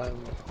gigas around.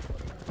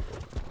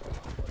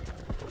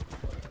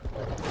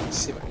 Let's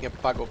see if I can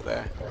get back up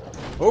there.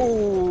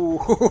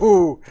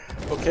 Oh!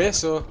 Okay,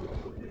 so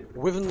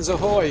Wivens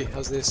ahoy,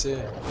 as they say.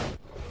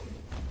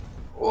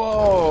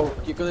 Whoa!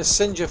 You're gonna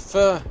singe your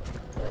fur.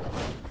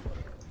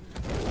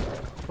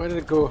 Where did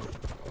it go?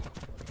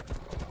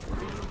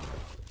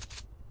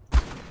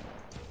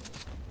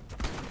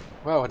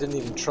 Wow, I didn't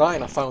even try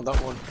and I found that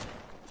one.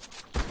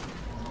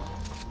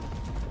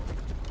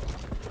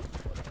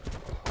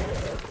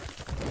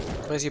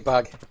 Where's your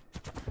bag?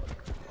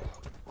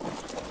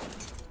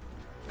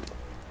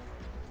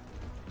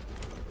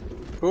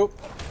 Oh,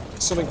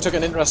 something took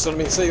an interest on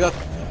me. See that?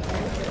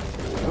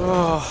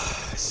 Oh,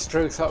 it's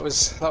truth. That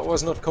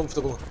was not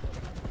comfortable.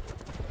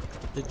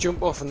 You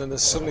jump off and then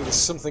there's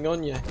something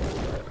on you.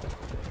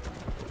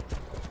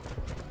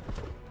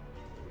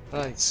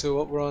 Right, so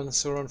what we're on?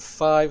 So we're on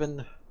 5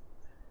 and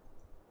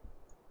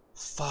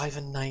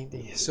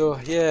 90. So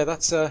yeah,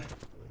 that's it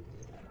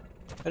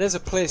is a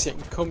place you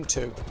can come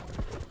to,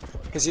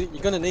 because you're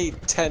going to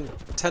need 10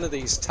 of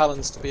these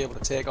Talons to be able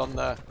to take on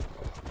the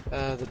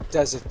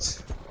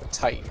desert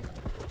Titan,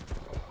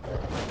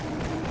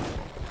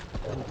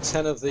 and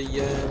 10 of the I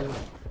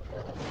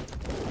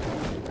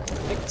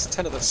think it's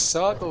 10 of the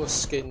Sarco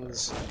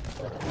Skins.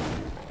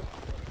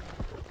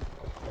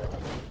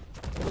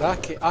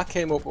 But I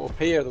came up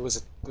here. There was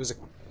a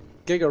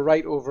giga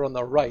right over on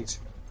the right.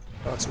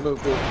 Oh, it's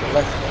moved over to the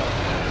left now.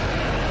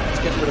 Let's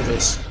get rid of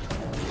this.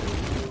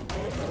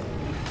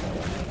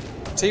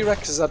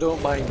 T-Rexes I don't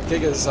mind.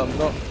 Gigas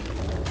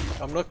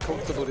I'm not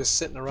comfortable just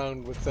sitting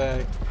around with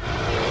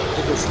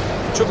gigas.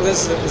 The trouble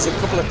is that there's a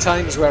couple of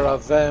times where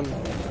I've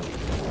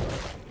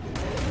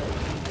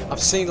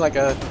seen like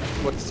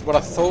what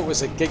I thought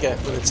was a giga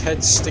with its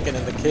head sticking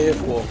in the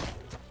cave wall.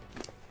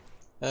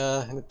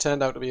 And it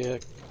turned out to be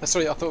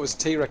sorry, I thought it was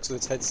T-Rex with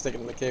its head sticking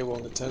in the cave wall,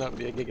 and it turned out to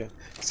be a giga.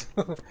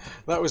 So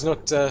that was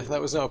not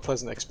a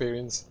pleasant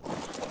experience.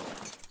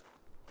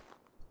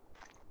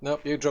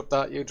 Nope, you dropped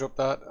that. You dropped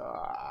that.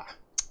 Ah,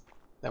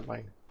 never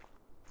mind.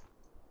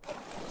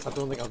 I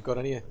don't think I've got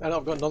any. And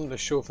I've got nothing to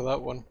show for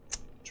that one.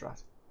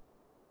 Drat.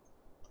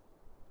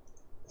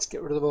 Let's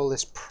get rid of all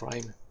this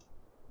prime.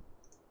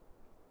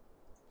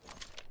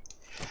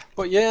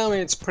 But yeah, I mean,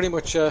 it's pretty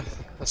much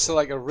still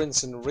like a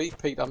rinse and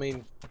repeat. I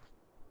mean,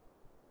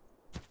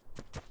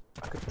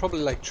 I could probably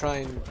like try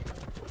and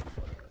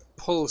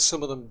pull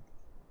some of them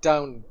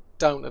down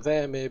to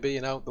there maybe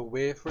and out the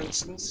way, for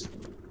instance.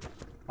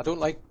 I don't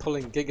like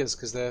pulling gigas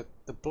because they're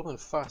blooming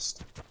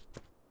fast.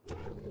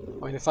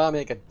 I mean, if I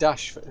make a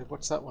dash for,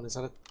 what's that one? Is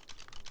that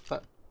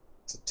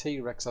it's a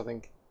T-Rex, I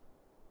think.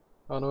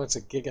 Oh no, it's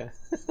a giga.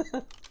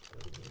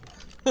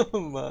 Oh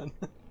man.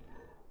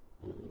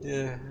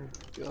 Yeah.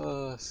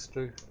 Oh, it's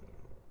true.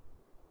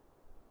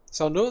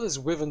 So I know there's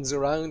Wivens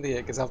around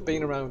here because I've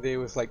been around here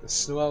with like the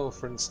snow owl,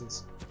 for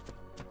instance.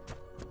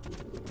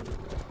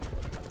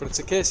 But it's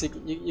a case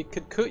you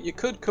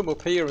could come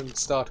up here and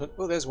start.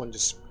 Oh, there's one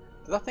just.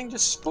 Did that thing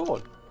just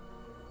spawn?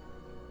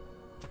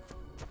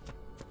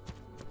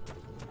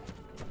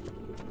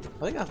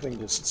 I think that thing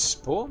just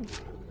spawned.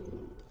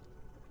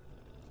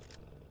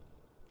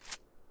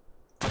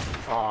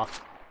 Ah, oh,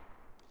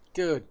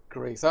 good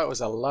grief! That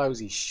was a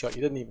lousy shot.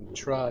 You didn't even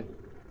try.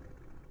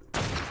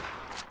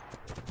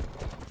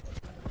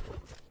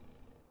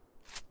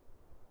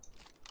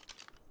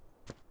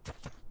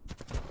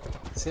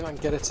 See if I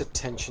can get its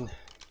attention.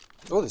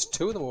 Oh, there's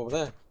 2 of them over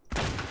there.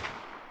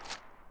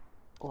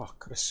 Oh, I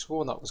could have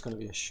sworn that was going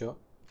to be a shot.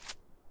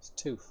 It's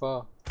too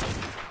far.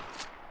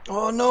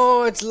 Oh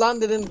no, it's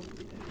landed in...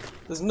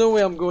 There's no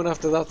way I'm going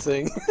after that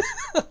thing.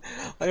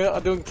 I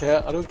don't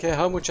care. I don't care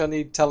how much I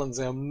need Talons.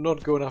 I'm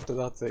not going after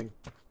that thing.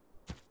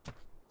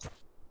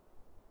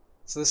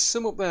 So there's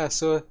some up there.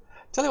 So,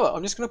 tell you what,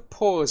 I'm just going to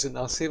pause and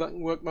I'll see if I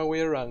can work my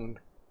way around.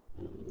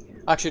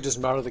 Actually, it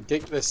doesn't matter. The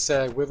gig, this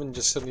Wyvern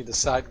just suddenly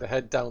decided to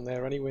head down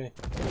there anyway.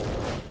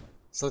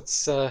 So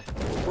let's. Oh,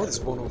 there's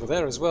one over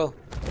there as well.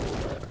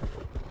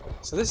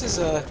 So this is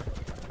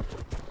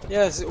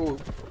yeah. This is,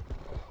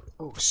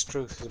 oh,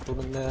 struth. There's a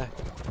blooming there.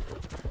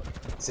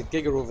 There's a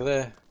giga over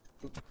there.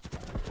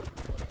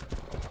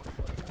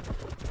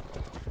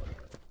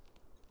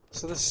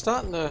 So they're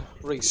starting to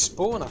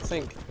respawn, I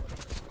think.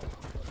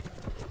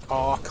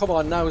 Oh, come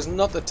on, now is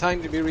not the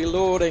time to be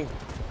reloading.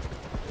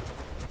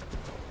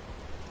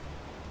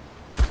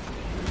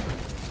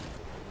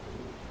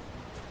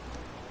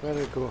 Where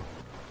did it go?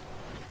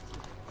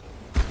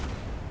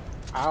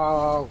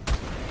 Ow!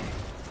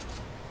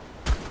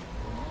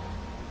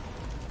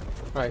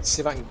 Right,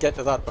 see if I can get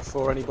to that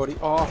before anybody...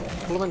 Oh,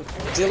 blooming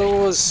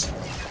dillos!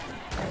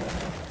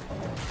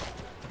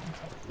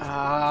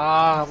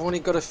 Ah, I've only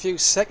got a few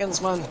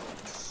seconds, man.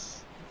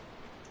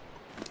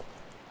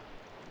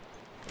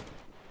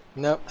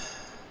 No.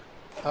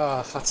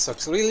 Ah, that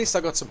sucks. At least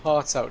I got some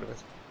hearts out of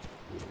it.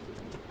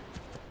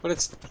 But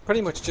it's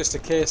pretty much just a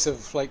case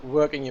of like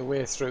working your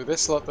way through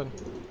this lot. Then,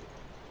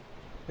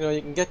 you know,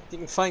 you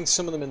can find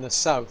some of them in the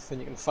south,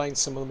 and you can find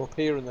some of them up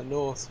here in the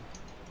north.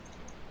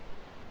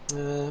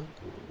 The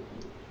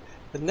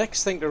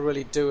next thing to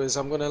really do is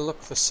I'm going to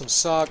look for some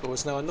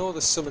Sarcos. Now I know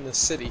there's some in the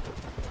city.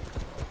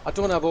 I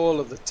don't have all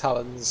of the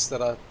Talons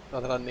that I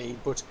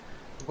need, but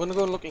I'm going to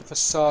go looking for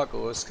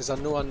Sarcos because I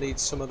know I need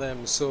some of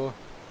them. So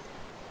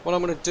what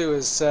I'm going to do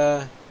is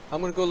I'm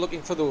going to go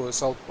looking for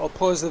those. I'll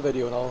pause the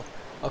video and I'll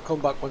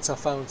come back once I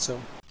found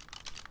some.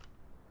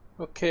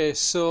 Okay,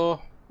 so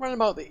right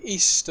about the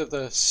east of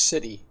the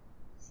city,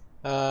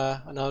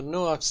 and I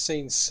know I've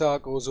seen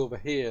Sarcos over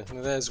here.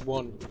 Now there's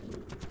one.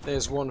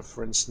 There's one,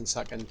 for instance,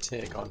 I can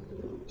take on.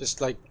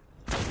 Just like,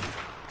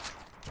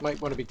 might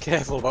want to be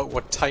careful about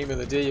what time of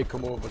the day you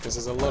come over because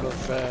there's a lot of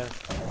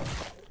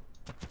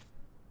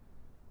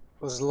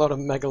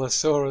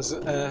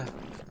Megalosaurus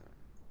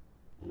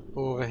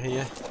over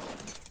here.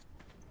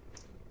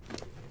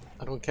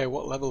 I don't care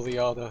what level they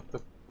are, they're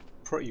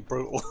pretty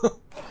brutal,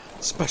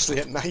 especially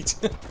at night.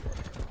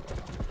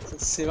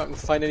 Let's see if I can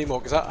find any more,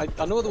 because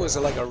I know there was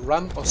like a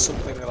ramp or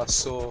something that I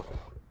saw.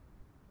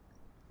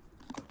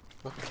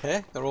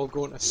 Okay, they're all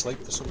going to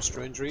sleep for some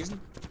strange reason.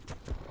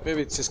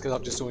 Maybe it's just because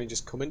I've only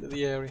just come into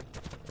the area.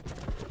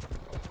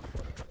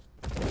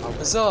 How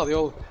bizarre! They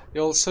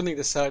all suddenly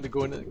decide to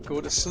go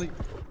to sleep.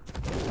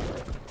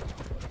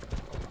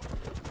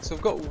 So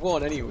I've got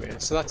one anyway,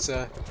 so that's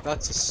a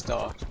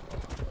start.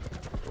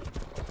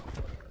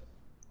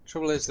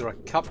 Trouble is there are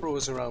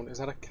Capros around. Is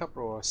that a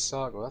Capro or a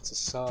Sargo? That's a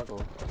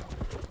Sargo.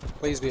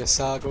 Please be a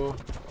Sargo.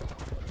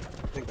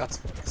 I think that's...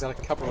 Is that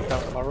a Capro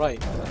down to my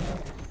right?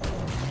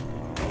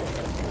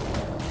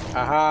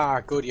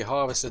 Aha! Good, you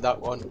harvested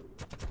that one.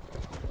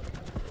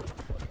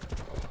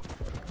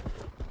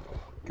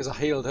 Because I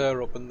healed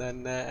her up and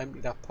then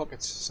emptied our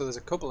pockets. So there's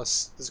a couple of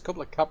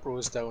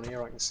Capros down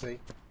here I can see.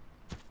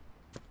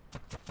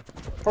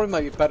 Probably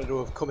might be better to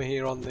have come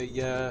here on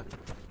the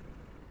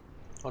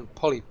on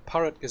Poly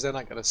Parrot, because then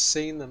I could have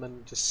seen them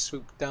and just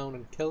swooped down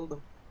and killed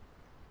them.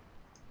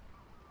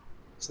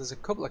 So there's a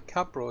couple of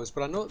Capros,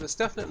 but I know there's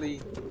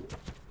definitely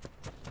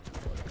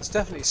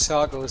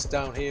Sargos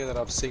down here that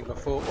I've seen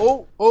before.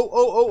 Oh!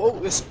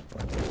 This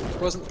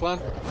wasn't the plan.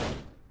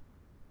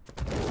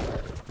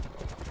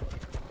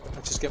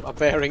 Let's just get my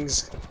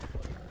bearings.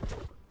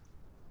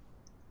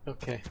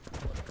 Okay.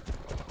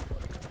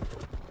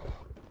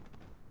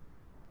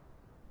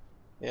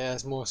 Yeah,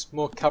 there's more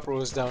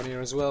Capros down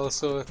here as well,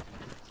 so...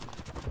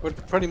 But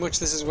pretty much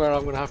this is where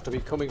I'm going to have to be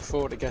coming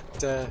for to get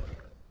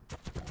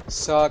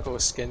Sarco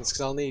Skins,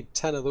 because I'll need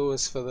 10 of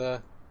those for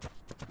the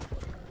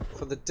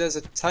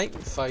Desert Titan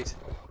fight.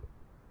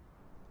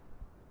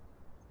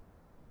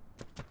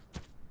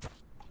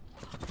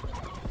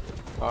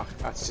 Oh,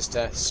 that's just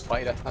a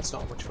spider. That's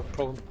not much of a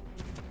problem.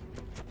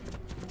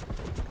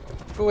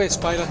 Go away,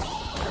 spider.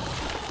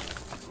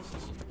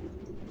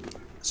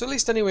 So at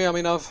least anyway, I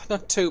mean, I've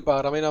not too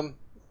bad. I mean,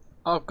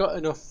 I've got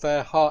enough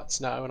hearts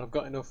now, and I've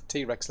got enough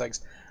T-Rex legs.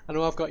 I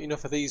know I've got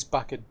enough of these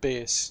back at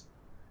base.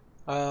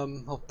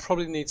 I'll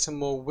probably need some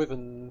more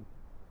Wyvern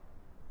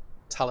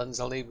Talons.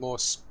 I'll need more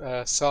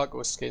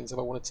Sarco Skins if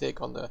I want to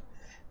take on the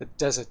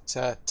Desert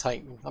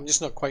Titan. I'm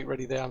just not quite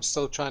ready there. I'm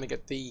still trying to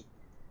get the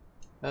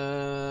what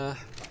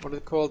are they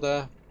called?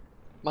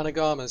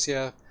 Managamas.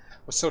 Yeah,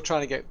 I'm still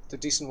trying to get the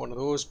decent one of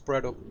those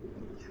bred up.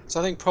 So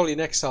I think probably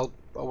next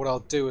what I'll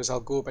do is I'll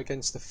go up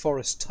against the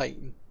Forest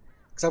Titan,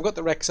 because I've got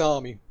the Rex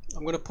Army.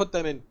 I'm going to put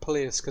them in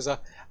place because I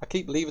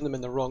keep leaving them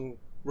in the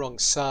wrong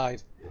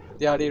side.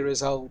 The idea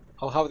is I'll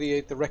have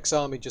the Rex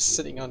Army just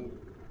sitting on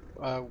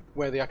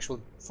where the actual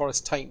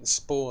Forest Titan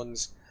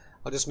spawns.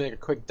 I'll just make a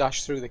quick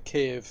dash through the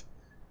cave,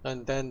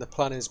 and then the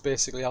plan is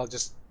basically I'll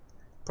just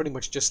pretty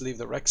much just leave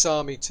the Rex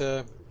Army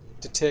to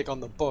take on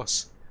the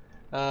boss,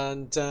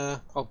 and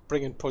I'll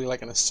bring in probably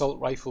like an assault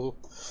rifle,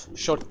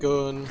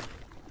 shotgun,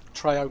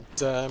 try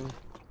out a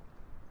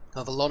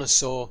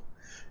Velonosaur.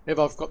 If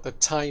I've got the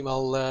time, I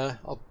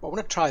want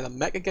to try the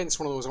mech against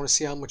one of those. I want to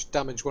see how much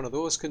damage one of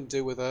those can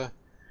do with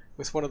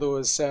one of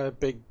those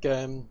big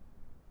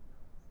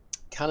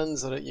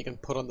cannons that you can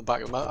put on the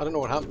back of them. I don't know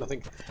what happened. I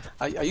think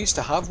I used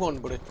to have one,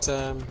 but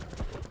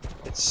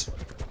it's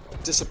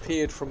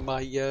disappeared from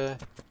my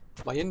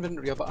my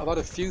inventory. I've had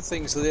a few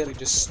things lately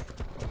just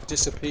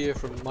disappear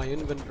from my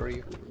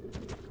inventory.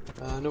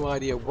 No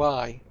idea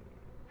why.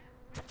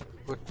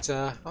 But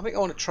I think I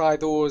want to try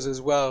those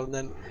as well, and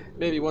then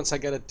maybe once I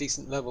get a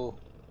decent level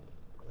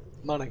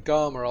mana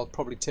garma, I'll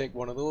probably take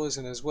one of those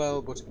in as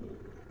well. But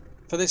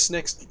for this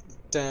next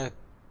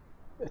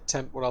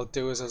attempt, what I'll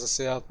do is, as I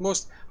say,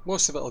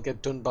 most of it will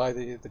get done by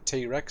the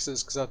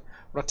T-Rexes, because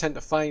what I tend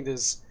to find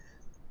is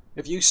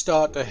if you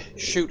start to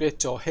shoot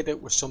it or hit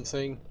it with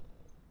something,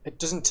 it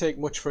doesn't take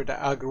much for it to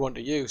aggro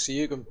onto you, so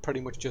you can pretty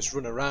much just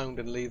run around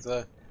and leave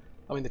the...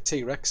 I mean, the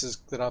T-Rexes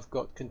that I've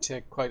got can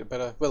take quite a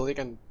bit of... Well, they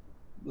can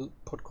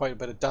put quite a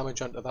bit of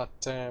damage onto that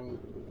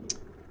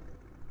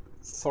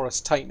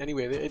Forest Titan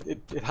anyway.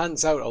 It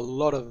hands out a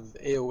lot of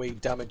AoE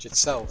damage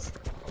itself.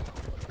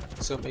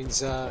 So it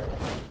means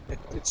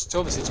it's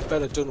obviously it's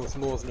better done with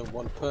more than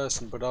one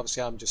person, but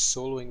obviously I'm just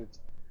soloing it.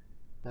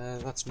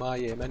 That's my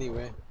aim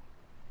anyway.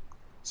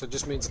 So it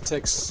just means it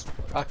takes...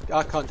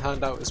 I can't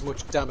hand out as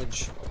much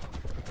damage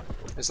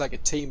as like a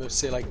team of,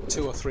 say, like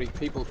 2 or 3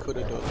 people could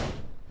have done.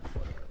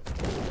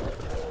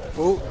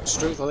 Oh,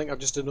 Struth, I think I've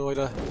just annoyed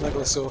a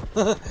Megalosaur.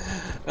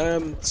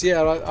 So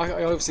yeah,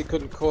 I obviously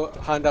couldn't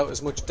hand out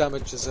as much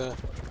damage as a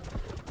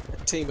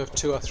team of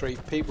 2 or 3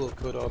 people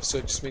could have, so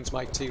it just means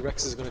my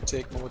T-Rex is going to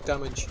take more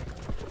damage.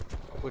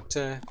 But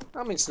I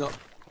mean, it's not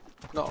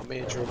a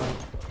major amount.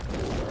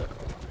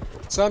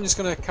 So I'm just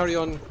going to carry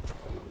on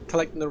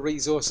collecting the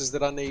resources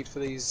that I need for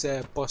these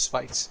boss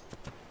fights.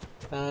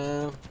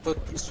 But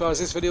as far as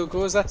this video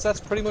goes, that's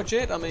pretty much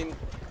it. I mean,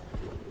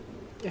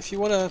 if you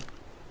want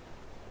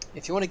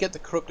to get the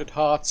corrupted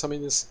hearts, I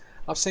mean,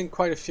 I've seen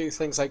quite a few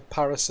things like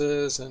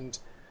Paruses, and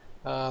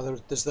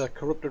there's the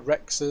corrupted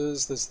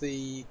Rexes, there's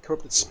the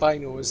corrupted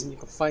Spinos, and you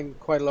can find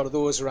quite a lot of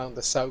those around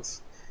the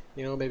south.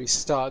 You know, maybe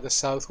start at the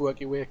south,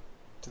 work your way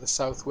to the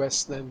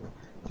southwest, then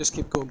just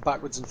keep going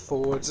backwards and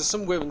forwards. There's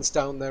some wyverns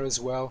down there as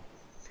well.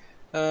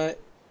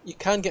 You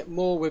can get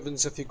more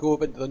wyverns if you go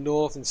up into the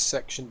northern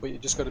section, but you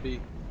just got to be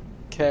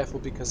careful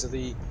because of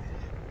the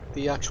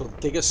actual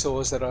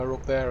gigasaurs that are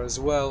up there as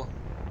well.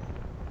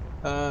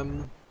 But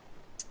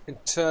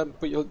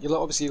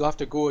you'll have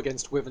to go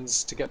against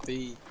wyverns to get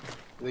the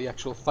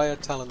actual fire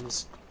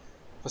talons.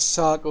 For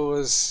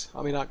Sarcos,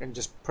 I mean, I can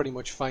just pretty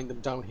much find them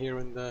down here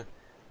in the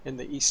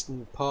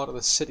eastern part of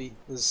the city.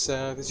 There's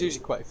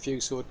usually quite a few,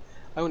 so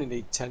I only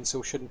need 10, so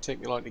it shouldn't take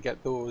me long to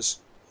get those.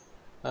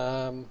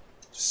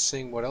 Just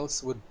seeing what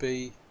else would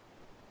be.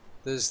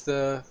 There's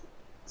the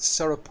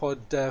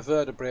Sauropod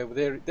Vertabra, but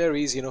they're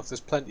easy enough. There's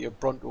plenty of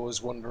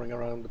Brontos wandering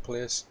around the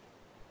place.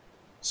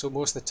 So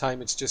most of the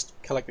time it's just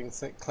collecting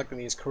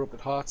these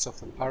corrupted hearts off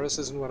the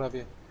Paruses and what have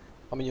you.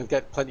 I mean, you'll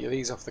get plenty of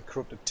these off the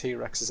corrupted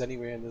T-Rexes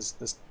anyway, and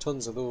there's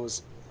tons of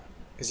those.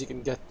 Because you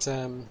can get...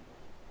 there's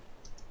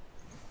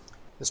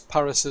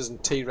Paruses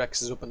and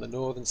T-Rexes up in the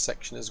northern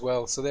section as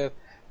well, so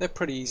they're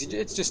pretty easy.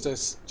 It's just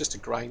a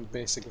grind,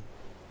 basically.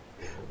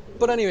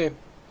 But anyway,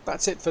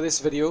 that's it for this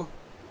video.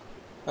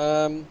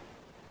 I've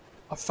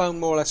found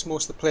more or less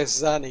most of the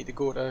places I need to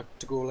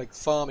go like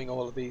farming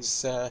all of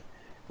these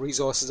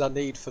resources I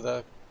need for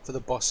the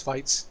boss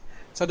fights.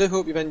 So I do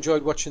hope you've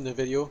enjoyed watching the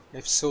video.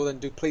 If so, then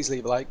do please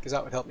leave a like, because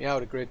that would help me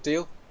out a great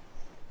deal.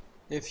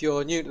 If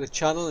you're new to the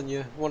channel and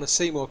you want to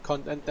see more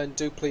content, then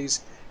do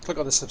please click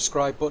on the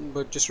subscribe button,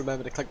 but just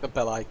remember to click the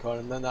bell icon,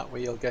 and then that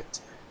way you'll get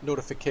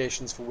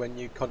notifications for when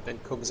new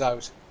content comes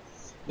out.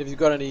 If you've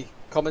got any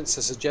comments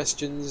or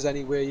suggestions,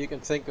 any way you can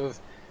think of,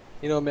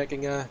 you know,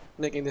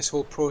 making this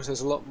whole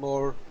process a lot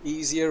more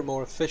easier,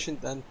 more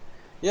efficient, then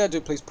yeah, do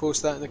please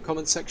post that in the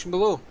comment section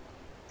below.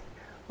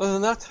 Other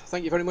than that,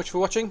 thank you very much for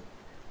watching.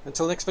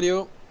 Until next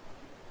video,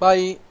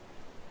 bye.